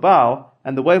shibud of the Baal,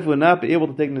 and the wife would not be able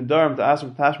to take nedarim to ask for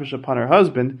tashmish upon her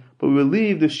husband, but we would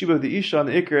leave the shibud of the isha on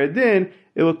the ikar adin,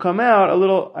 it would come out a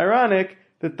little ironic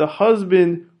that the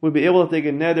husband would be able to take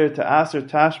a neder to ask her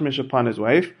tashmish upon his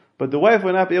wife, but the wife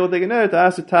would not be able to take a neder to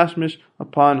ask her tashmish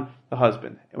upon the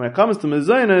husband. And when it comes to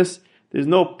mezainis, there's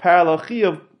no parallel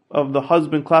chiyuv of the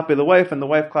husband klape the wife and the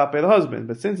wife klape the husband.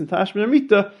 But since in tashmish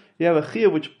amita you have a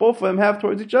chiyuv which both of them have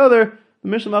towards each other, the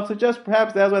Mishnah Malach suggests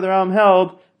perhaps that's why the Ram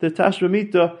held the tashmish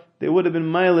amita they would have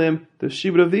been mailim the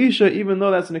shibud of the isha, even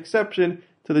though that's an exception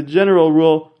to the general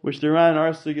rule which the Ran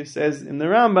our sugya says in the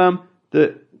Rambam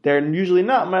that they're usually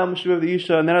not mailim the shibud of the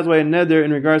isha, and that is why a neder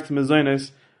in regards to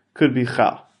mezainis could be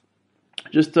chal.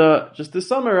 Just to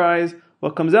summarize,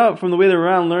 what comes out from the way the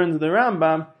Ran learns the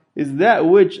Rambam is that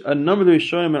which a number of the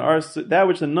Rishonim in our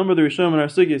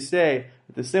sugya say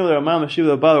that the same way they're mailim the shibud of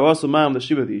the Baal are also mailim the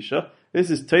shibud of the isha.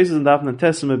 This is Taisus and Dafna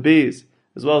Tessim Beis,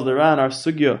 as well as the Ran our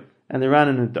sugya and the Ran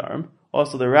in Nedarim.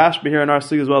 Also the Rashba here in our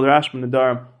sugya as well, the Rashba in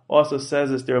Nedarim also says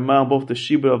this, they're mailim both the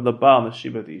shibud of the Baal and the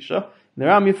shibud of the isha. In the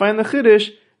Ram you find the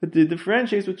Chiddush that it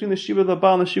differentiates between the shibud of the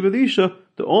Baal and the shibud of the isha.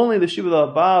 Only the shibud of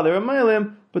the Baal they were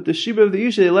mailim, but the shibud of the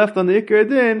isha they left on the ikar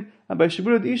adin, and by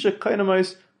shibud of the isha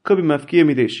kainamais could be mafkir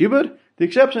midei shibud. The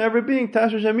exception ever being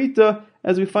tashmish amita,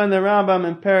 as we find the Rambam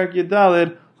in Perek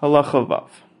Yadalid halacha vav.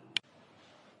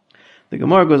 The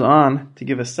Gemara goes on to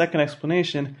give a second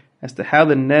explanation as to how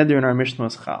the neder in our Mishnah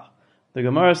was chal. The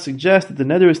Gemara suggests that the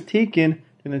neder was taken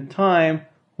in the time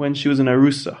when she was an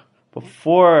arusa,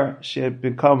 before she had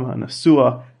become an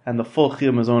asua and the full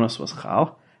chiyuv mezonos was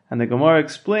chal. And the Gemara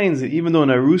explains that even though an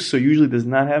arusa usually does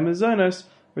not have mezonos,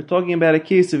 we're talking about a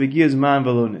case of igiyaz man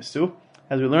velo nisu.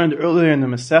 As we learned earlier in the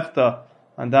Masechta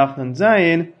on Daf Nun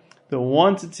Zayin, that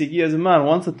once it's igiyaz man,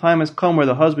 once the time has come where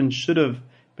the husband should have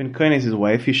been koines his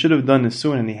wife, he should have done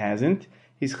nisun and he hasn't,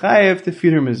 he's chayev to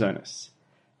feed her mezonos.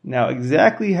 Now,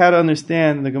 exactly how to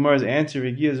understand the Gemara's answer,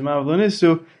 igiyaz man velo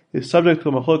nisu, is subject to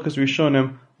a machlokas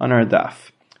rishonim on our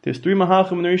daf. There's 3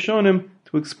 mahalchim in the rishonim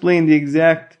to explain the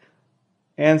exact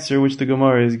answer which the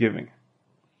Gemara is giving.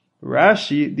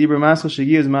 Rashi, Dibur Maskal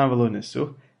Shigiyaz Man Velo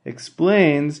Nisu,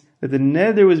 explains that the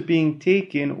neder was being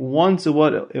taken once it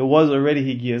was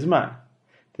already Higiyaz Man.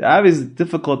 The obvious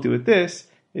difficulty with this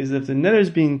is that if the neder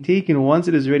is being taken once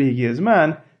it is already Higiyaz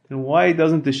Man, then why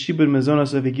doesn't the shibud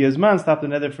mezonos of Higiyaz Man stop the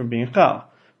neder from being chal?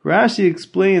 Rashi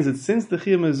explains that since the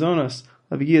chiyuv mezonos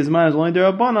of Higiyaz Man is only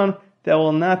derabanan, that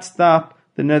will not stop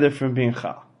the neder from being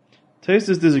chal.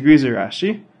 Tosfos disagrees with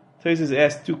Rashi. Tosfos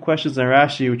asked two questions on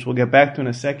Rashi, which we'll get back to in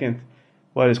a second,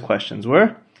 what his questions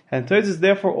were. And Tosfos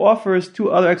therefore offers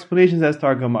two other explanations as to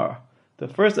our Gemara. The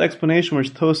first explanation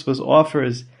which Tosfos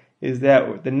offers is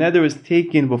that the neder was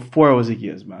taken before it was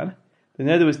Higiyah Zman. The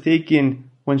neder was taken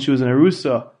when she was in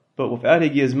Arusa, but without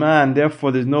Higiyah Zman,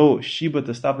 therefore there's no Shiba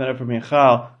to stop the neder from being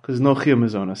Chal, because there's no Chiyah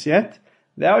Mazonos yet.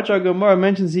 That which our Gemara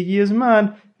mentions Higiyah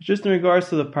Zman is just in regards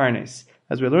to the Parnes.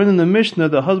 As we learned in the Mishnah,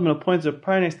 the husband appoints a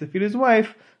Parnes to feed his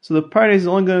wife, so the Parnes is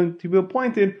only going to be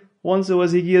appointed once it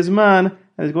was Higiyah Zman,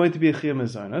 and it's going to be a Chiyah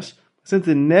Mazonos. Since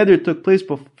the neder took place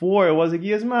before it was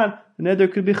Higiyah Zman, the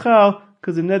neder could be Chal,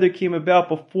 because the neder came about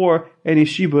before any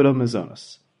Shibud of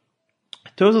Mazonos.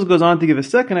 Tosfos goes on to give a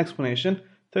second explanation.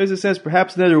 Tosfos says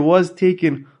perhaps the neder was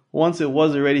taken once it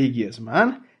was already Higiyah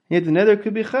Zman, and yet the neder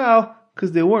could be Chal,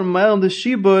 because they weren't mild the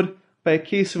Shibud by a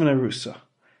case of an Arusa.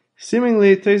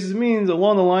 Seemingly, Tosfos means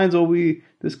along the lines of what we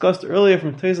discussed earlier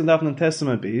from Tosfos and Daf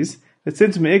Testament Beis, that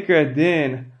since Me'ikar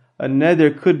Adin, a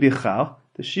neder could be Chal,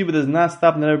 the Shiba does not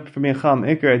stop the neder from being Chal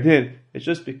Me'ikar Adin. It's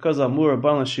just because Amur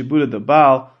Rabban Shibuda the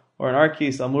Baal, or in our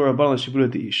case, Amur Rabban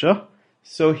Shibuda the Isha.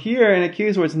 So here, in a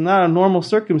case where it's not a normal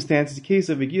circumstance, it's a case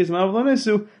of Higiyah Zman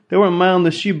V'Lanisu, they weren't mild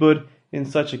the Shibud in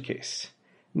such a case.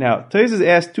 Now, Tosfos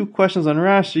asked two questions on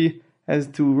Rashi as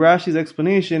to Rashi's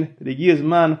explanation that Higiyah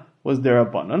Zman was their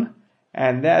Abanon,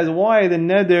 and that is why the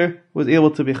neder was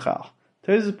able to be Chal.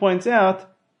 Tosfos points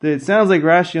out that it sounds like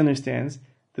Rashi understands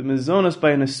the Mazonos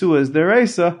by Nesua is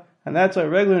deraisa, and that's why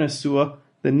regular Nesua,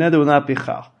 the neder will not be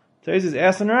Chal. Tosfos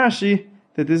asks on Rashi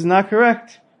that this is not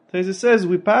correct. Tosfos says,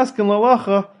 we pass in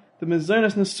Lalacha, the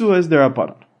Mazonos Nesua is their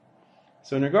Abanon.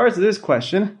 So in regards to this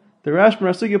question, the Rashi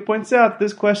Marasugya points out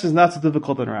this question is not so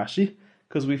difficult on Rashi,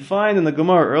 because we find in the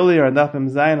Gemara earlier on Daf Mem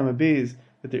Zayin and Beis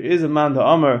that there is a man the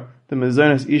Amar, the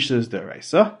Mazonos Isha is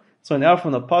deraisa. So now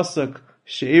from the pasuk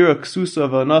She'ira Ksusa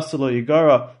V'Anasa Lo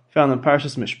Yigara found in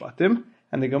Parshas Mishpatim,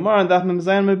 and the Gemara on Daf Mem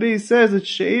Zayin Beis says that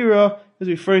She'ira is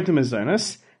referring to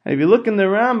Mazonos. And if you look in the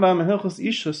Rambam in Hilchos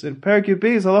Ishus in Perek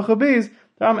Beis Halacha Beis,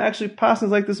 the Rambam actually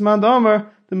passes like this man the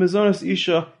Amar, the Mazonos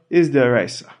Isha is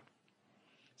deraisa.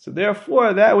 So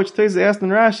therefore, that which Tosfos asked in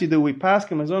Rashi that we pass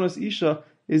in Mazonos Isha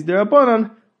is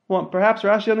derabanan, well, perhaps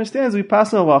Rashi understands we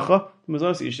pass in Halacha, the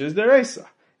Mazonos Isha is deraisa.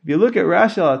 If you look at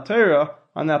Rashi al Torah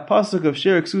on that pasuk of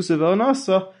She'ira Ksusa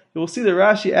V'Anasa, you will see that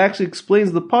Rashi actually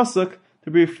explains the pasuk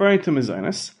to be referring to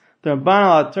Mazonos. The Ramban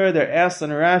al Torah there asks on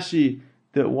Rashi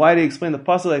that why they explain the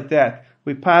pasuk like that.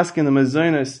 We pass in the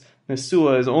Mazonos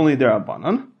Nesua is only their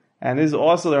Abanon, and this is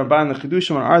also the Ramban the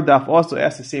Chidushim on our daf also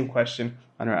asks the same question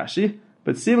on Rashi.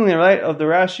 But seemingly right of the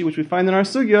Rashi which we find in our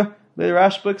sugya, the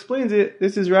Rashba explains it.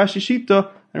 This is Rashi Shita,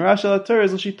 and Rashi al Torah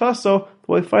is L'Shitaso.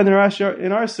 What we find in Rashi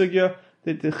in our sugya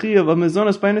that the Chiyuv of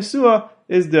Mazonos by Nesua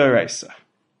is the Araisa.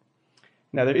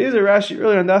 Now there is a Rashi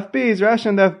earlier on Daf Beis. Rashi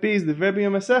on Daf Beis, the Verbi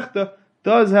Masechta,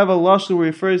 does have a lashon where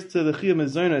he refers to the Chiyuv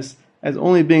Mazonos as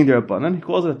only being their Abanon. He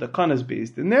calls it the Kanas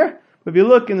based in there. But if you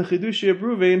look in the Chidushi of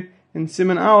Ruvain, in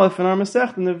Siman Aleph in our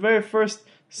Masechta, in the very first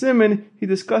Siman, he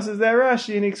discusses that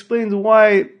Rashi and he explains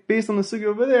why, based on the sugya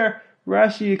over there,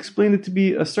 Rashi explained it to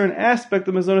be a certain aspect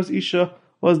of Mazonos Isha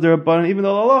was their Abanon, even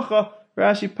though Halacha,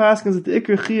 Rashi paskins that the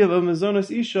Ikr Chiyuv of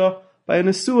Mazonos Isha by a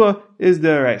Nesua is the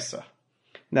Araisa.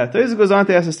 Now, Tosfos goes on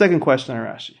to ask a second question on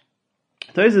Rashi.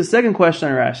 Tosfos' second question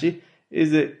on Rashi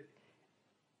is that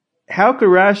how could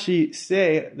Rashi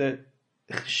say that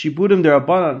Shibudim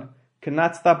derabanan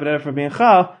cannot stop it from being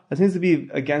Chal? That seems to be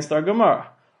against our Gemara.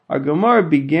 Our Gemara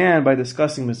began by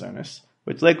discussing Mazonos,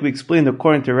 which, like we explained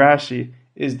according to Rashi,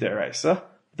 is deraisa.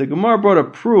 The Gemara brought a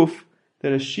proof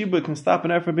that a Shibud can stop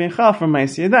an from being Chal from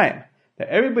Ma'aseh Yadayim. That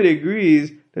everybody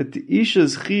agrees that the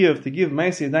Isha's Chiyuv to give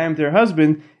Ma'aseh Yadayim to her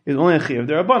husband is only a Chiyuv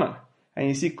derabanan. And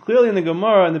you see clearly in the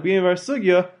Gemara, in the beginning of our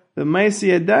Sugya, the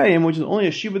Ma'aseh Yadayim, which is only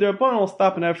a Shibud derabanan, will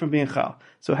stop an from being Chal.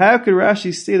 So how could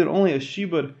Rashi say that only a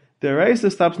Shibud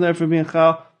deraisa stops an from being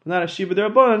Chal, but not a Shibud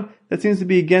derabanan? That seems to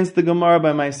be against the Gemara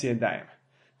by Ma'aseh Yadayim.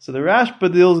 So the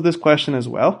Rashba deals with this question as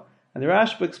well. And the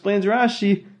Rashba explains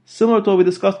Rashi similar to what we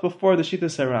discussed before, the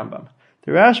Shittas HaRambam.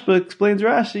 The Rashba explains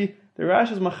Rashi, the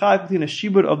Rashi is machalik between a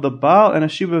shibud of the Baal and a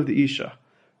shibud of the Isha.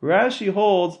 Rashi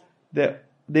holds that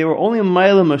they were only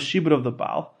mailim a shibud of the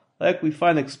Baal, like we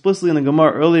find explicitly in the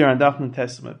Gemara earlier on Daf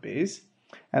Testament Beis,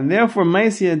 and therefore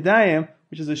Ma'aseh Yadayim,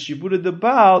 which is a shibud of the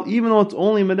Baal, even though it's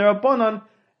only Midarabanan,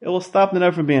 it will stop the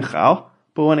neder from being Chal.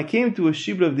 But when it came to a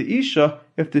shibud of the Isha,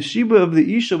 if the shibud of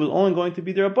the Isha was only going to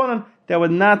be derabanan, that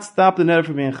would not stop the neder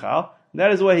from being Chal.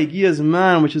 That is why Higiyah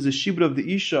Zman, which is a shibud of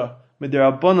the Isha,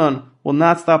 Midarabanan, will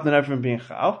not stop the neder from being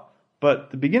Chal.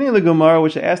 But the beginning of the Gemara,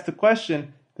 which I asked the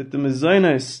question that the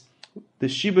Mazonos the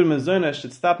shibud mezonos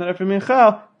should stop the neder from being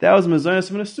chal, that was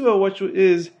mezonos of nesua, which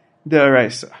is the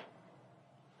araisa.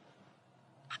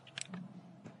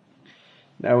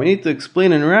 Now we need to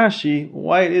explain in Rashi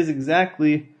why it is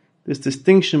exactly this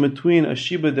distinction between a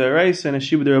shibud deraisa and a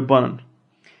shibud derabanan.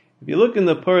 If you look in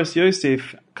the Paras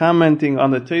Yosef commenting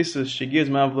on the Tosfos Shegir's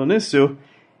Mavlo Nisu,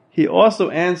 he also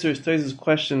answers Tosfos'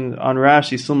 question on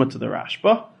Rashi similar to the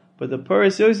Rashba, but the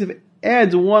Paras Yosef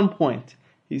adds one point.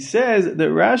 He says that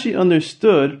Rashi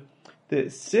understood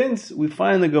that since we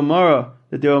find in the Gemara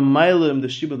that there are mailim the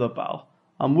shibud the Baal,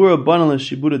 amur abanan the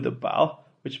shibud the Baal,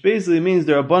 which basically means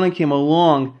the Rabbanan came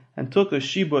along and took a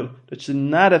shibud that should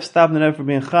not have stopped the neder from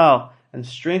being chal and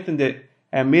strengthened it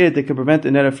and made it that could prevent the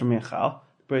neder from being chal.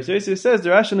 The Paras Yosef says the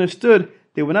Rashi understood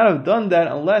they would not have done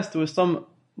that unless there was some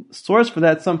source for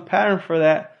that, some pattern for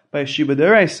that by a shibud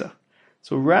deraisa.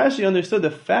 So Rashi understood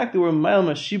the fact that we're mailim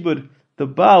a shibud the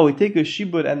Baal, we take a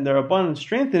shibud and the Rabbanan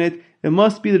strengthen it, it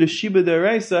must be that a shibud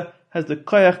deraisa has the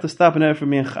koyach to stop the neder from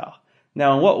being chal.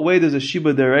 Now, in what way does a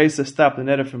shibud deraisa stop the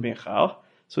neder from being chal?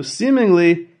 So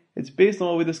seemingly, it's based on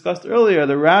what we discussed earlier,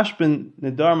 the Rashban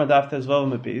Nidar Madaf Tezvav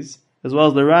Mabiz, as well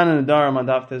as the Ran Nidar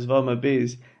Madaf Tezvav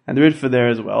Mabiz, and the Ritfa there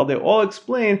as well. They all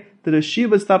explain that a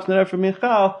shibud stops the neder from being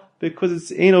chal because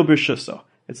it's Eino B'Shuso.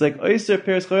 It's like Oyser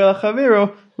Peres Chayel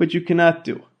Chavero, which you cannot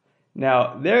do.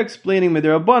 Now, they're explaining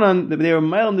Midirabanan that they were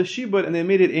mailim the shibud and they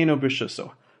made it Eino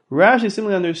B'Shuso. Rashi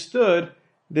simply understood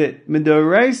that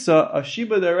Midaraisa, a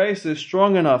shibud deraisa is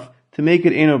strong enough to make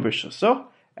it Eino B'Shuso,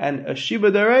 and a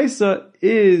shibud deraisa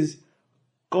is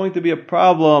going to be a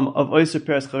problem of Oyser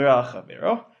Peres Chayel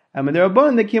Chavero. And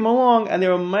Midirabanan, they came along and they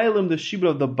were mailim the shibud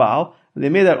of the Baal, and they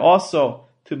made that also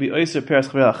to be Oyser Peres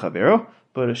Chayel Chavero.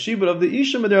 But a shibud of the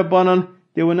Isha Midirabanan,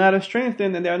 they would not have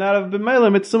strengthened and they would not have been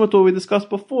mailim. It's similar to what we discussed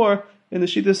before in the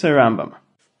Shittas HaRambam.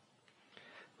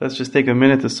 Let's just take a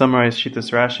minute to summarize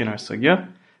Shittas Rashi in our sugya.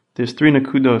 There's three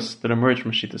nakudos that emerge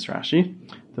from Shittas Rashi.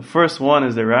 The first one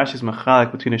is that Rashi is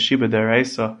machalik between a shibud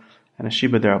deraisa and a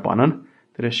shibud derabanan.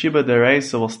 That a shibud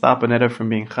deraisa will stop a neder from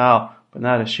being chal, but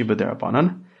not a shibud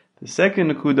derabanan. The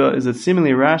second nakuda is that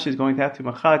seemingly Rashi is going to have to be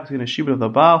machalik between a shibud of the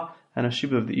Baal and a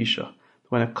shibud of the Isha.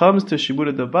 When it comes to shibud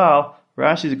of the Baal,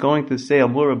 Rashi is going to say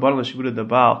Amur Rabbanan Shibud the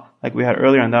Baal, like we had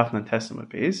earlier on Daf and Testament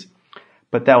base,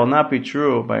 but that will not be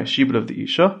true by a Shibud of the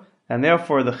Isha, and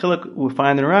therefore the chiluk we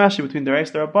find in Rashi between the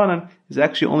Reis and the Rabbanan is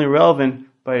actually only relevant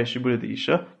by a Shibud of the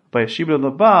Isha. By a Shibud of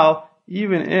the Baal,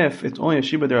 even if it's only a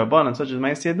Shibud of the Rabbanan, such as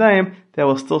Ma'aseh Yadayim, that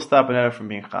will still stop an error from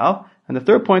being chal. And the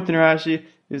third point in Rashi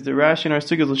is the Rashi in our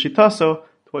Sugya L'Shitaso,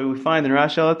 what we find in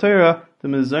Rashi al-Torah, the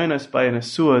Mezonos by a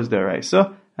Nesua is the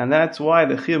Raisa. And that's why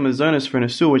the Chiyuv Mezonos for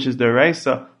Nesu, which is the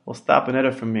Raisa, will stop an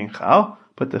Eder from being Chal.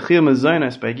 But the Chiyuv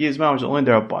Mezonos by Gizman, which is only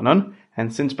the Rabbanan,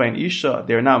 and since by an Isha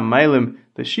they are not Mailim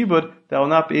the Shibud, that will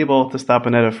not be able to stop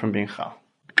an Eder from being Chal.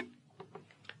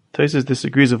 Tosfos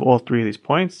disagrees with all three of these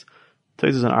points.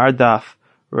 Tosfos on Ardaf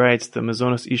writes the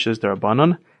Mezonos Isha is the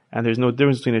Rabbanan, and there's no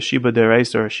difference between a Shibud the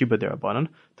Raisa or a Shibud the Rabbanan.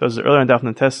 Tosfos earlier in Daf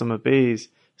Nantesam Beis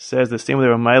says the same way they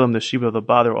were Mailim the Shibud of the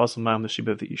Ba, they were also Mailim the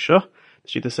Shibud of the Isha.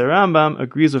 The Shittas HaRambam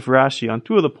agrees with Rashi on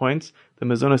two of the points, the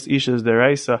Mezonos Isha is the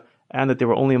Raisa, and that they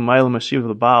were only a Mailim a Shibud of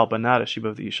the Baal, but not a Shibud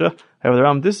of the Isha. However, the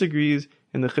Ram disagrees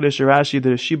in the Chiddush Rashi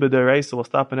that a Shibud the Raisa will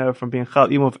stop an error from being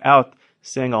Chal even without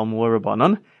saying Al Mu'ar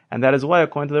Rabbanan, and that is why,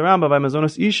 according to the Rambam, by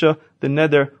Mezonos Isha, the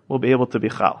Neder will be able to be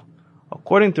Chal.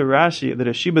 According to Rashi, that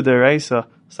a Shibud the Raisa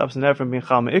stops an error from being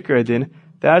Chal Me'ikar Edin,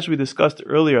 that as we discussed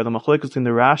earlier, the machlokes between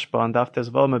the Rashba on Daf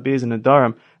Tezvav Mabiz and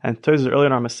Nedarim, and Tosfos earlier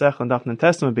in our Masech on Daf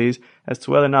Nentes Mabiz, as to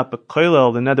whether or not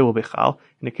B'koilel the neder will be chal.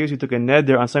 In the case you took a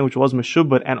neder on something which was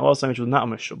meshubad and also something which was not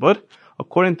meshubad,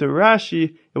 according to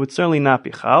Rashi, it would certainly not be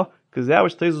chal, because that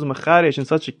which Tosfos was mecharesh in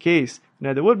such a case, the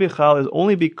neder would be chal, is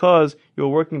only because you were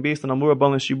working based on Amur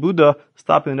Rabbanan Shibuda,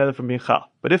 stopping the neder from being chal.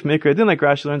 But if Mikra didn't, like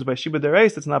Rashi learns by Shibud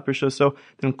Dereis, it's not precious, so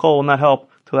then Kol will not help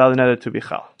to allow the neder to be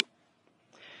chal.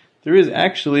 There is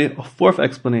actually a fourth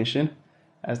explanation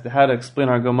as to how to explain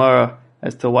our Gemara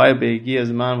as to why Be'egia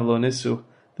Zman V'lo Nisu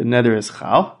the neder is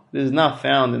chal. This is not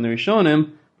found in the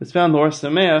Rishonim, but it's found in the Or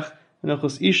Sameach in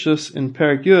Ilchos Ishus in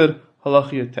Perek Yud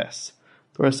Halach Yotes.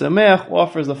 The Or Sameach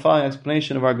offers the following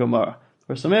explanation of our Gemara.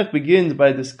 The Or Sameach begins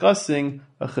by discussing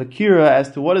a chakira as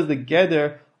to what is the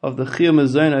geder of the Chiyuv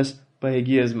Mezonos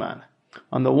Be'egia Zman.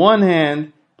 On the one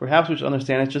hand, perhaps we should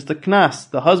understand it's just a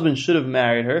knas. The husband should have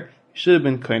married her. He should have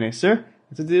been koineser.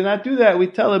 And since he did not do that, we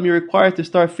tell him you're required to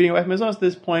start feeding wife mezonos. At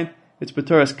this point, it's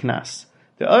b'toras knas.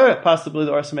 The other possibility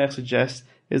the Or Sameach suggests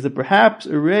is that perhaps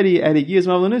already at Yigiyas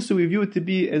Mavlonisu we view it to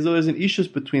be as though there's an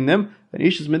ishus between them, an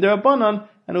ishus midirabanan,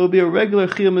 and it will be a regular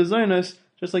chiyuv mezonos,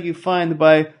 just like you find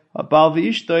by a bal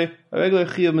v'ishtoi, a regular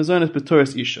chiyuv mezonos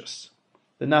b'toras ishus.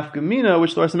 the nafkamina,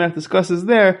 which the Ohr Sameach discusses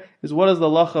there, is what is the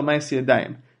halacha ma'aseh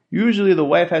yadayim. Usually the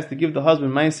wife has to give the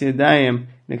husband ma'aseh yadayim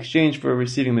in exchange for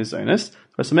receiving mezainis.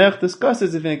 Ohr Sameach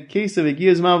discusses if in a case of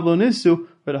Egias Mav Lo Nisu,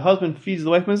 where the husband feeds the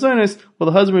wife mezainis, will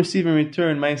the husband receive in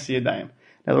return ma'aseh yadayim.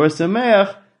 Now the Ohr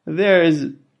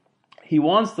Sameach, he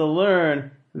wants to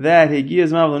learn that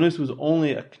Egias Mav Lo Nisu was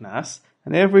only a knas,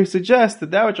 and therefore he suggests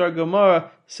that which our Gemara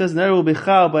says Ner will be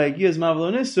chal by Egias Mav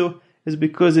Lo Nisu is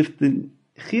because if the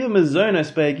Chiyuv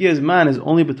Mezainis by Egias Man is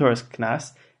only b'toras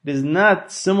knas, it is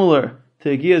not similar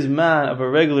to Egias Man of a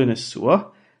regular Nesua,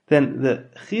 then the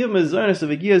Chiyuv Mezainis of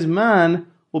Egias Man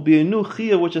will be a new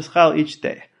Chiyuv which is chal each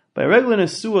day. By regular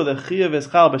Nesua, the Chiyuv is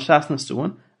chal b'shas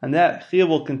Nesuan, and that Chiyuv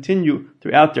will continue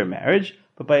throughout their marriage.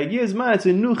 But by Egias Man, it's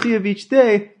a new Chiyuv each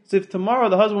day. So if tomorrow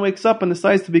the husband wakes up and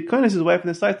decides to be koines his wife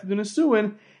and decides to do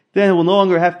Nesuin, then we'll no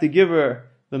longer have to give her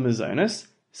the Mezainis.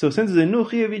 So since it's a new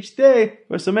Chiyuv each day,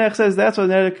 Ohr Sameach says that's why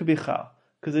the neder could be chal.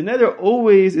 Because the neder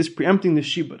always is preempting the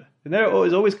shibud. The neder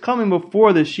is always coming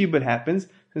before the shibud happens,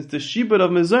 since the shibud of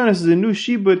Mezainis is a new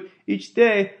shibud each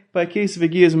day by case of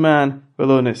Egias Man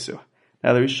v'lo Nesu.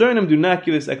 Now the Rishonim do not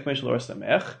give this explanation to Ohr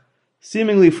Sameach,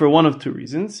 seemingly for one of two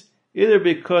reasons. Either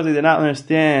because they did not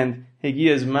understand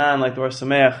Egias Man like the Ohr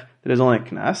Sameach, that is only a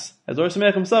knas. As Ohr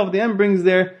Sameach himself at the end brings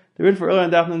there, the read for earlier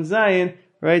in Daf Nun Zayin,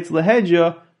 writes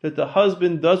Lehedja, that the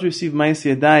husband does receive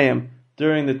ma'aseh yadayim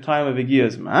during the time of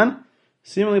Egias Man,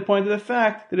 seemingly pointing to the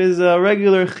fact that it is a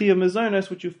regular chiyuv mezainis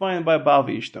which you find by Baal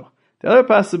v'ishto. The other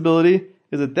possibility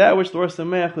is that which the Ohr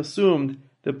Sameach assumed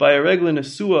that by a regular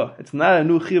nesua it's not a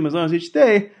new chiyuv mezainis each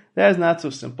day, that is not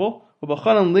so simple. But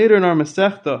B'chanan later in our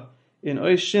Masechta, in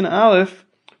Oish Shin Aleph,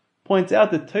 points out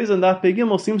that Teiz on Daf Pei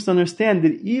Gimel seems to understand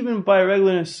that even by a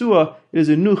regular nesua it is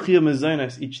a new chiyuv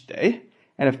mezainis each day.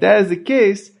 And if that is the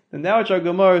case, then that which our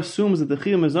Gemara assumes that the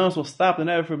chiyuv mezainis will stop the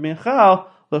neder from being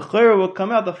chal, the chayra will come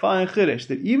out the following chiddush,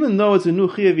 that even though it's a new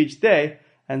chiyuv each day,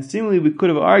 and seemingly we could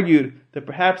have argued that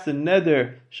perhaps the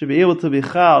neder should be able to be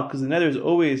chal because the neder is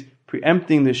always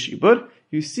preempting the shibud,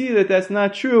 you see that that's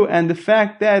not true, and the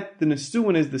fact that the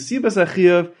nesuin is the sibas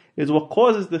achiyuv is what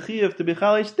causes the chiyuv to be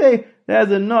chal each day, that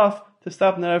is enough to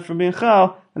stop the neder from being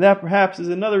chal, and that perhaps is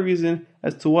another reason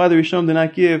as to why the Rishon did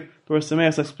not give the Ohr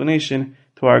Sameach's explanation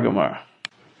to our Gemara.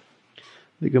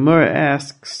 The Gemara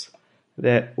asks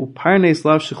that uparnes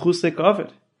lav shechusek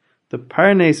ovid. The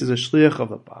parnes is a shliach of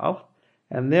the Baal,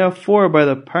 and therefore by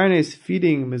the parnes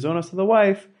feeding mizonos to the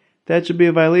wife, that should be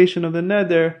a violation of the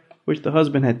neder which the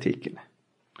husband had taken.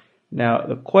 Now,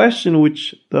 the question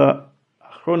which the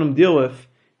Achronim deal with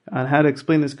on how to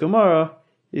explain this Gemara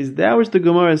is that which the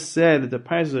Gemara said that the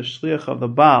parnes is a shliach of the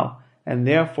Baal, and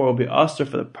therefore will be asur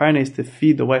for the parnes to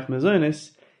feed the wife mizonos.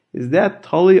 Is that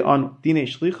totally on dinei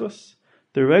shlichus?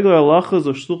 The regular halachas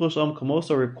of shluchos am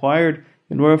kamos are required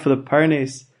in order for the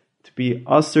parnes to be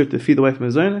asur to feed the wife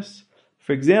mezainis.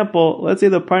 For example, let's say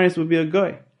the parnes would be a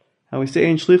guy, and we say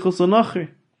ein shlichos l'nachri.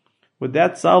 Would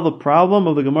that solve the problem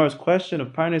of the Gemara's question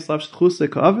of parnes lav shechusei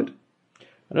ka'avid?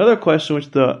 Another question which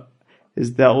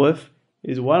is dealt with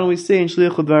is why don't we say ein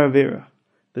shlichos l'dvar avera?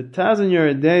 The Taz in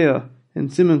Yeredeya in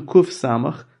Siman Kuf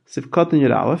Samach Sivkot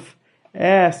Yud Aleph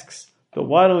asks that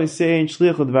why don't we say ein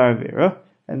shlichos l'dvar avera?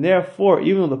 And therefore,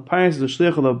 even though the parnes is a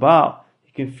shliach of the Baal,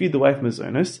 he can feed the wife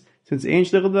mezainis. Since ein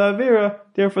shliach of the avera,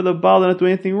 therefore the Baal did not do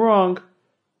anything wrong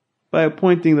by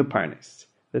appointing the parnes.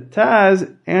 The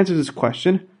Taz answers this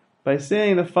question by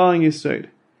saying the following yesod: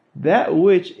 that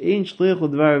which ein shliach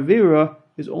of the avera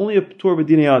is only a p'tur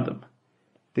b'dinei adam.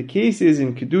 The case is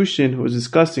in Kedushin, who was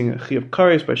discussing a chiyuv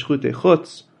kares by shchutei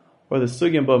chutz, or the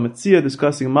sugya ba Metzia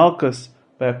discussing malchus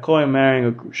by a kohen marrying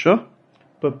a grusha.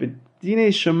 But b'dinei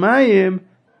shemayim,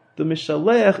 the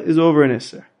Mishalech is over an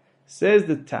Isser. Says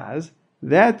the Taz,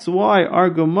 that's why our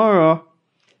Gemara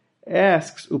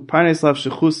asks uparnes lav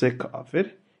shechusei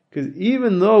ka'avid, because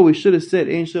even though we should have said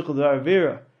ein shliach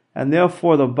l'avera, and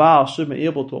therefore the Baal should be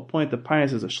able to appoint the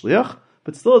parnes as a shliach,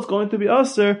 but still it's going to be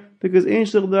aser because ein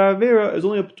shliach l'avera is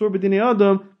only a p'tur b'dinei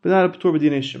adam, but not a p'tur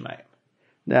b'dinei shemayim.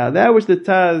 Now that which the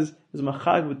Taz is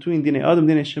machak between dinei adam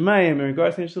and dinei shemayim in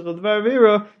regards to ein shliach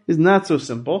l'avera is not so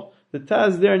simple. The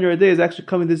Taz there in your day is actually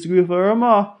coming to disagree with the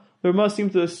Ramah. The Ramah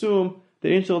seems to assume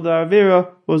that ein shliach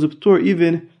l'avera was a p'tur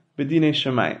even b'dinei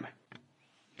shemayim.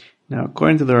 Now,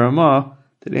 according to the Ramah,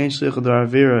 that ein shliach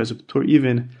l'avera is a p'tur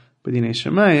even b'dinei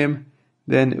shemayim,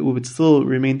 then it would still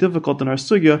remain difficult in our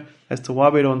sugya as to why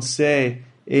we don't say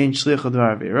ein shliach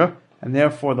l'avera, and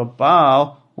therefore the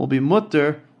Baal will be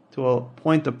mutter to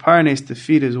appoint the parnes to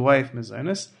feed his wife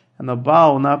mezainis, and the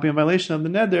Baal will not be in violation of the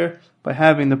neder by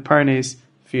having the parnes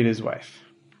feed his wife.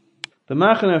 The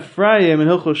Machan Ephraim in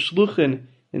Hilchos Shluchin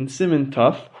in Siman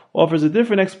Tuf offers a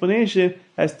different explanation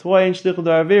as to why Ein Shliach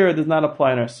L'Dvar does not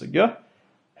apply in our sugya.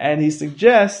 And he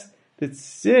suggests that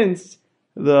since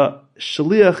the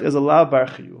Shliach is a Lav Bar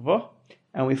Chiyuva,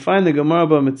 and we find the Gemara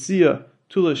B'Metzia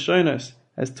two Lashonos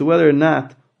as to whether or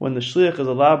not when the Shliach is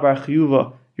a Lav Bar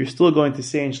Chiyuva, you're still going to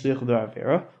say Ein Shliach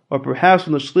L'Dvar, or perhaps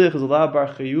when the Shliach is a Lav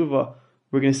Bar Chiyuva,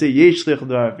 we're going to say Yesh Shliach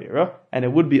L'Dvar, and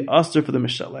it would be Aster for the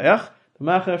Mishaleach. The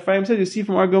Machane Ephraim said, you see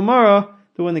from our Gemara,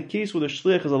 that when the case where the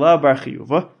Shliach is a Lav Bar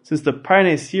Chiyuva, since the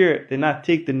Parnes here did not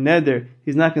take the Neder,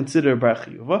 he's not considered Bar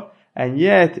Chiyuva, and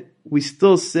yet we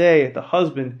still say the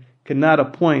husband cannot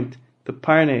appoint the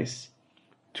Parnes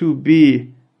to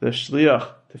be the Shliach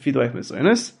to feed the wife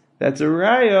Mizonos. That's a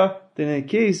Raya, that in a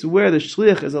case where the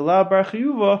Shliach is a Lav Bar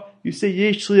Chiyuva, you say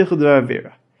Yesh Shliach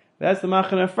L'Dvar. That's the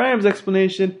Machane Ephraim's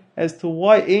explanation as to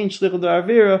why Ein Shliach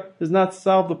L'Dvar does not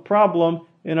solve the problem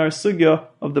in our sugya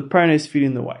of the Parnes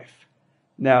feeding the wife.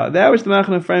 Now, that which the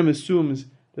Machane Ephraim assumes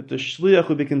that the Shliach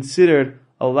would be considered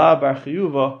a Lav Bar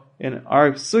Chiyuva in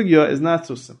our sugya is not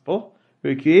so simple.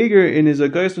 Rabbi Yeager in his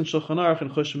Agos and Shulchan Aruch and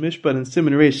Choshen Mishpat and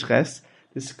Siman Reish Ches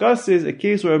discusses a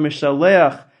case where a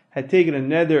Mishaleach had taken a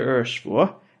neder or a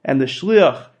shvuah, and the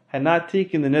Shliach had not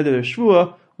taken the neder or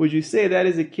shvuah. Would you say that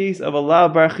is a case of a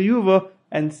Lav Bar Chiyuva,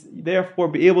 and therefore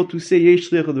be able to say Yesh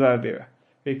Shliach L'Dvar?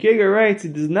 Rabbi Yeager writes he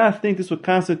does not think this would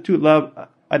constitute Lav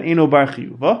an Eino Bar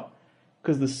Chiyuva,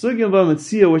 because the Sugya of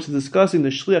Metzia, which is discussing the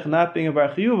Shliach not being a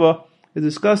Bar Chiyuva, is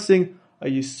discussing a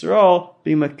Yisrael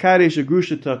being Makadesh a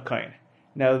Grusha to a Kain.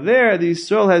 Now there, the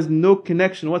Yisrael has no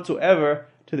connection whatsoever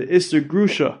to the Isser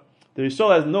Grusha. The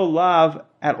Yisrael has no Lav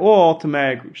at all to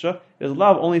marry a Grusha. There's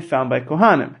Lav only found by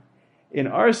Kohanim. In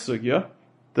our Sugya,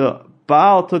 the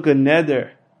Baal took a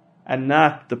neder and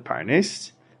not the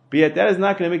Parnes, but yet that is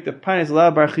not going to make the Parnes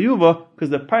Lav Bar Chiyuva, because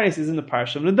the Parnes is in the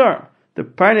Parsha of Nadarim. The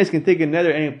Parnes can take a neder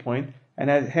at any point, and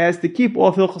has to keep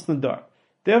all Hilchos Nadar.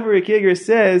 Therefore, Rabbi Yeager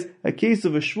says a case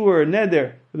of a shvuah or a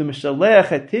neder where the Mishaleach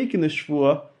had taken the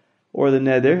shvuah or the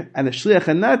neder, and the Shliach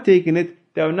had not taken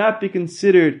it, that would not be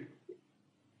considered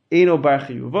Eino Bar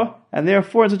Chiyuva, and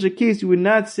therefore in such a case you would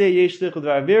not say Yesh Shliach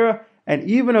L'Dvar, and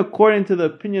even according to the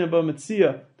opinion of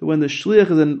Metzia, that when the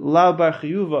Shliach is in Lav Bar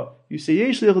Chiyuva, you say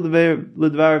Yesh Shliach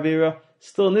L'Dvar,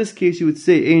 still in this case you would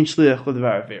say Ein Shliach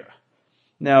L'Dvar.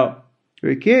 Now,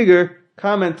 Rabbi Yeager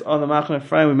comments on the Machane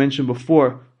Ephraim we mentioned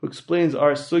before, who explains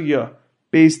our sugya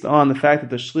based on the fact that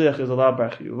the Shliach is a Lav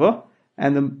Bar Chiyuva,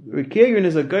 and the Rabbi Yeager in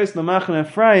his Agos the Machane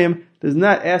Ephraim does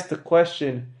not ask the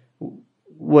question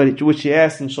which he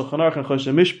asked in Shulchan Aruch and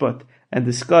Choshen Mishpat and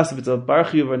discuss if it's a Bar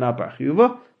Chiyuva or not Bar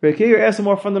Chiyuva. Rabbi Yeager asks a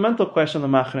more fundamental question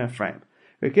on the Machane Ephraim.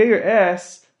 Rabbi Yeager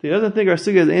asks that he doesn't think our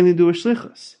sugya has anything to do with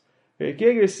Shlichus. Rabbi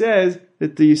Yeager says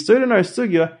that the Yisod in our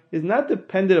sugya is not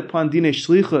dependent upon Dinei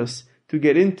Shlichus to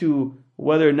get into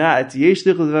whether or not it's Yesh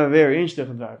Shliach L'Dvar or Ein Shliach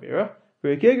L'Dvar.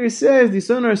 Rabbi Yeager says the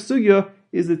Yisod in our sugya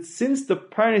is that since the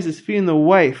Parnes is feeding the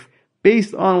wife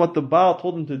based on what the Baal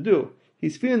told him to do,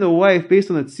 he's feeding the wife based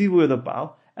on the tzivui of the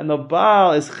Baal, and the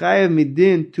Baal is chayav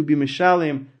midin to be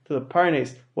mishalim to the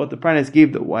Parnes what the Parnes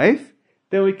gave the wife,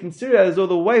 then we consider it as though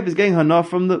the wife is getting hanaf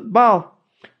from the Baal.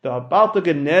 The Baal took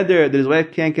a neder that his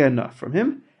wife can't get enough from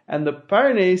him, and the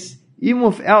Parnes, even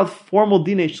without formal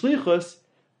dinei shlichus,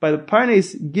 by the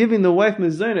Parnes giving the wife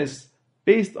mizonos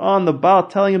based on the Baal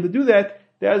telling him to do that,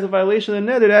 there is a violation of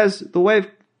the neder as the wife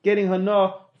getting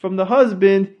hana from the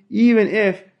husband, even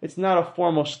if it's not a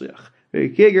formal shliach.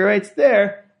 Rabbi Yeager writes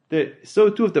there that so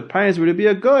too if the Parnes were to be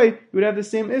a guy, he would have the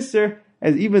same isser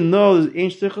as even though there's ein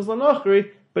shlichus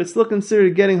lanachri, but it's still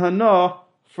considered getting hana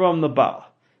from the Baal.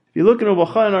 If you look in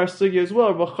Rabbi Chanan in our sugya as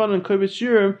well, Rabbi Chanan in Kovetz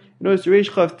Shiurim, you notice Reish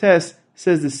Chav Tes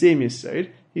says the same yisod.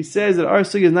 He says that our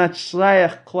sugya is not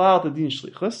shlayach klal to din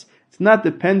shlichus. It's not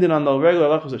dependent on the regular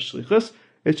halachos of shlichus.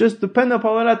 It's just dependent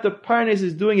upon whether or not the Parnes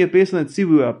is doing it based on the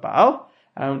tzivui Baal.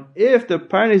 And if the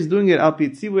Parnes is doing it al pi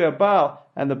tzivui Baal,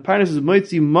 and the Parnes is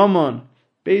moitzi mammon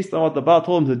based on what the Baal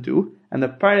told him to do, and the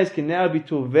Parnes can now be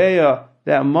toveya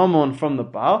that mammon from the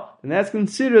Baal, and that's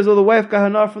considered as though the wife got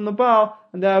hana from the Baal,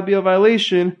 and that would be a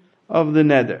violation of the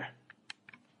neder.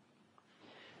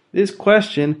 This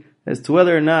question as to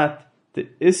whether or not the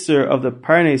isser of the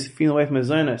Parnes feeding the wife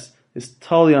mezonos is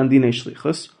totally on dinei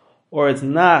shlichus, or it's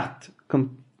not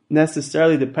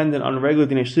necessarily dependent on regular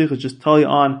dinei shlichus, just totally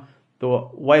on the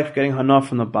wife getting hana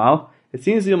from the Baal. It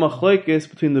seems to be a machlokes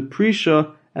between the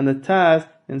Prisha and the Taz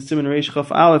in Siman Reish Chaf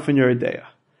Aleph in Yeridea.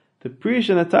 The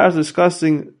Prisha and the Taz are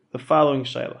discussing the following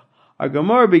shayla. Our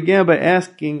Gemara began by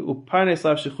asking, Uparnes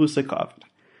lav shechusei kavod.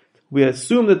 We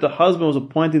assume that the husband was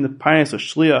appointing the Parnes or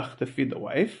shliach to feed the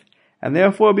wife, and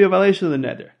therefore it would be a violation of the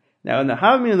neder. Now in the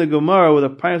Havmin in the Gemara where the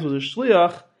Parnes was a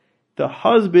shliach, the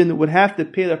husband would have to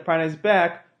pay the Parnes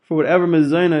back for whatever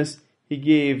mezainos he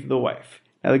gave the wife.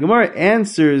 Now the Gemara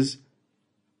answers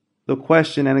the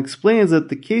question and explains that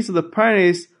the case of the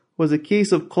parnes was a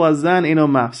case of kol hazan eino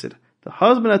mafsid. The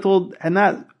husband had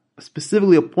not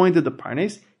specifically appointed the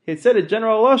parnes. He had said a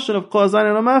general lashon of kol hazan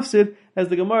eino mafsid. As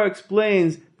the Gemara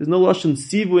explains, there's no lashon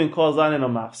sivu in kol hazan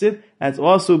eino mafsid, and it's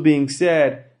also being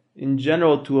said in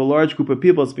general to a large group of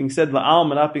people. It's being said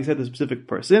la'alma, not being said to a specific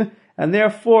person, and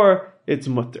therefore it's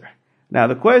mutter. Now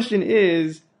the question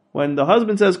is, when the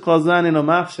husband says kol hazan eino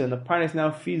mafsid, and the parnes now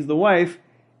feeds the wife,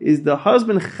 is the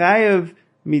husband chayav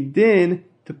midin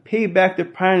to pay back the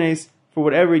parnes for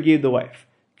whatever he gave the wife?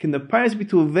 Can the parnes be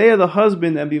to aveya the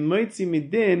husband and be moitzi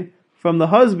midin from the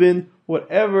husband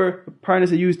whatever the parnes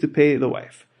had used to pay the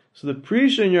wife? So the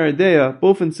Prisha in Yeridea,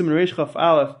 both in Siman Reish Chaf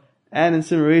Aleph and in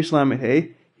Siman Reish Lamed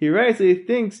Hey, he writes that he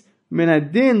thinks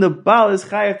minadin the bal is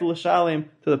chayav to l'shalim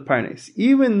to the parnes,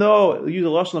 even though it use a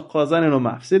lashon of kol hazan eino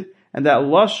mafsid, and that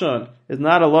lashon is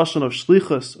not a lashon of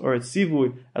shlichus or a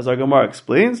tzivui, as our Gemara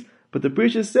explains. But the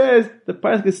Prisha says the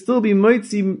parnes can still be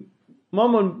motzi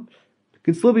mamon,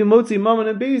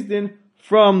 and Beis Din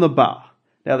from the Baal.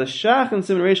 Now the Shach in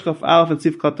Siman Reish Chaf Aleph and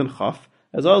Sif Katan Chaf,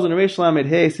 as well as in Reish Lamed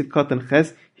Hey Sif Katan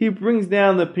Ches, he brings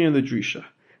down the opinion of the Drisha.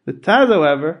 The Taz,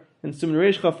 however, in Siman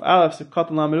Reish Chaf Aleph Sif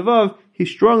Katan Lamed Vav, he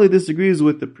strongly disagrees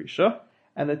with the Prisha,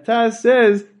 and the Taz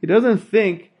says he doesn't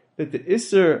think that the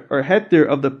Isser or Heter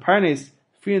of the parnes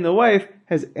freeing the wife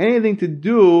has anything to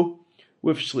do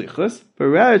with Shlichus, but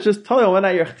rather it's just telling whether or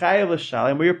not you're Chayav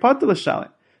L'Shalim or you're Pater L'Shalim.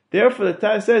 Therefore, the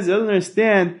Taz says he doesn't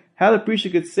understand how the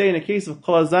Prisha could say in a case of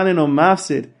kol hazan eino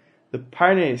mafsid, the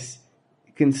parnes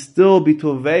can still be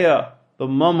toveya the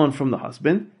mammon from the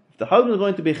husband. If the husband is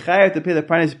going to be chayav to pay the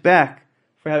parnes back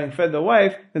for having fed the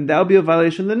wife, then that would be a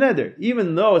violation of the neder.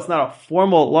 Even though it's not a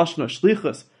formal lashon of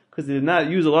shlichus, because they did not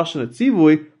use a lashon of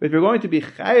tzivui, but if you're going to be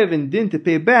chayav in din to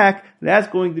pay back, that's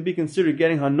going to be considered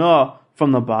getting hana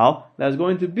from the Baal. That's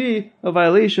going to be a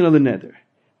violation of the neder.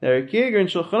 Now, Keger in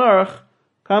Shulchan Aruch,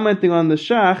 commenting on the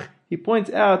Shach, he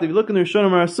points out, if you look in the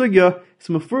Rishonim Sugya, it's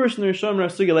mafurish in the Rishonim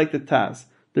Sugya like the Taz.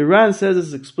 The Ran says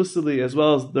this explicitly as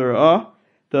well as the Ra'ah.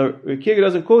 The Keger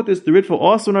doesn't quote this. The Ritva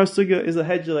also in our Sugya is a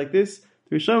hedge like this.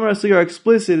 The Rishonim Sugya are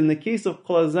explicit. In the case of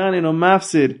kol hazan eino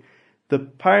mafsid, the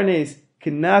parnes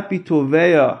cannot be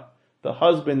toveya the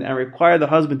husband and require the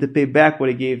husband to pay back what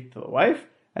he gave to the wife.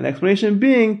 And the explanation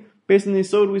being, based on the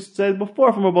Yisod we said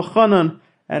before from Rabbi Chanan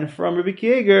and from Rabbi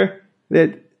Keger,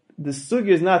 that the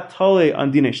sugya is not tali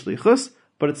on dinei shlichus,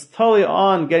 but it's tali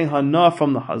on getting hana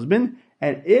from the husband.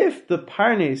 And if the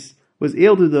parnes was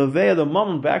able to doveya the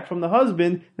mammon back from the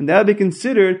husband, then that would be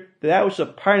considered that which the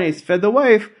parnes fed the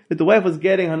wife, that the wife was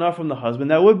getting hana from the husband.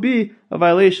 That would be a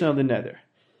violation of the neder.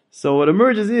 So what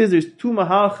emerges is there's two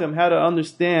mahalchim how to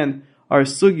understand our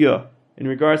sugya in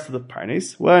regards to the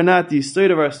parnes. Whether or not the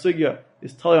state of our sugya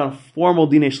is tali on formal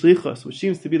dinei shlichus, which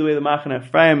seems to be the way the Machaneh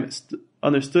Ephraim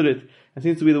understood it, and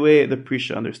seems to be the way the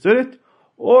Prisha understood it,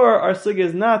 or our sugya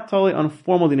is not totally on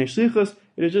formal dinei shlichus,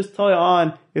 it is just totally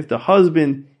on if the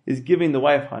husband is giving the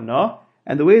wife hana,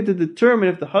 and the way to determine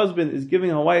if the husband is giving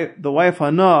the wife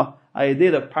hana, i.e.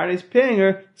 the parnes paying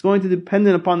her, is going to be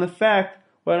dependent upon the fact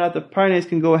whether or not the parnes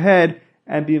can go ahead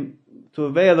and be to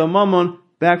aveya the mammon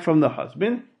back from the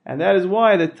husband, and that is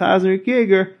why the Taz and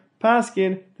Keger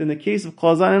paskin that in the case of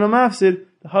kol hazan eino mafsid,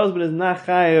 the husband is not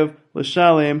chayav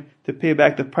l'shalim to pay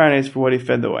back the parnes for what he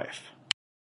fed the wife.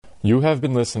 You have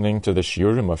been listening to the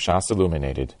Shiurim of Shas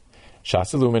Illuminated.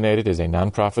 Shas Illuminated is a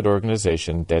non-profit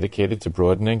organization dedicated to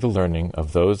broadening the learning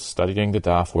of those studying the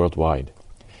daf worldwide.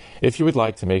 If you would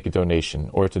like to make a donation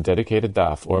or to dedicate a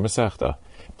daf or masechta,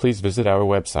 please visit our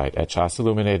website at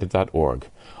shasilluminated.org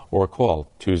or call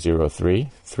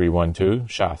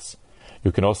 203-312-SHAS.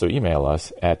 You can also email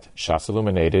us at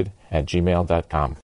shasilluminated@gmail.com.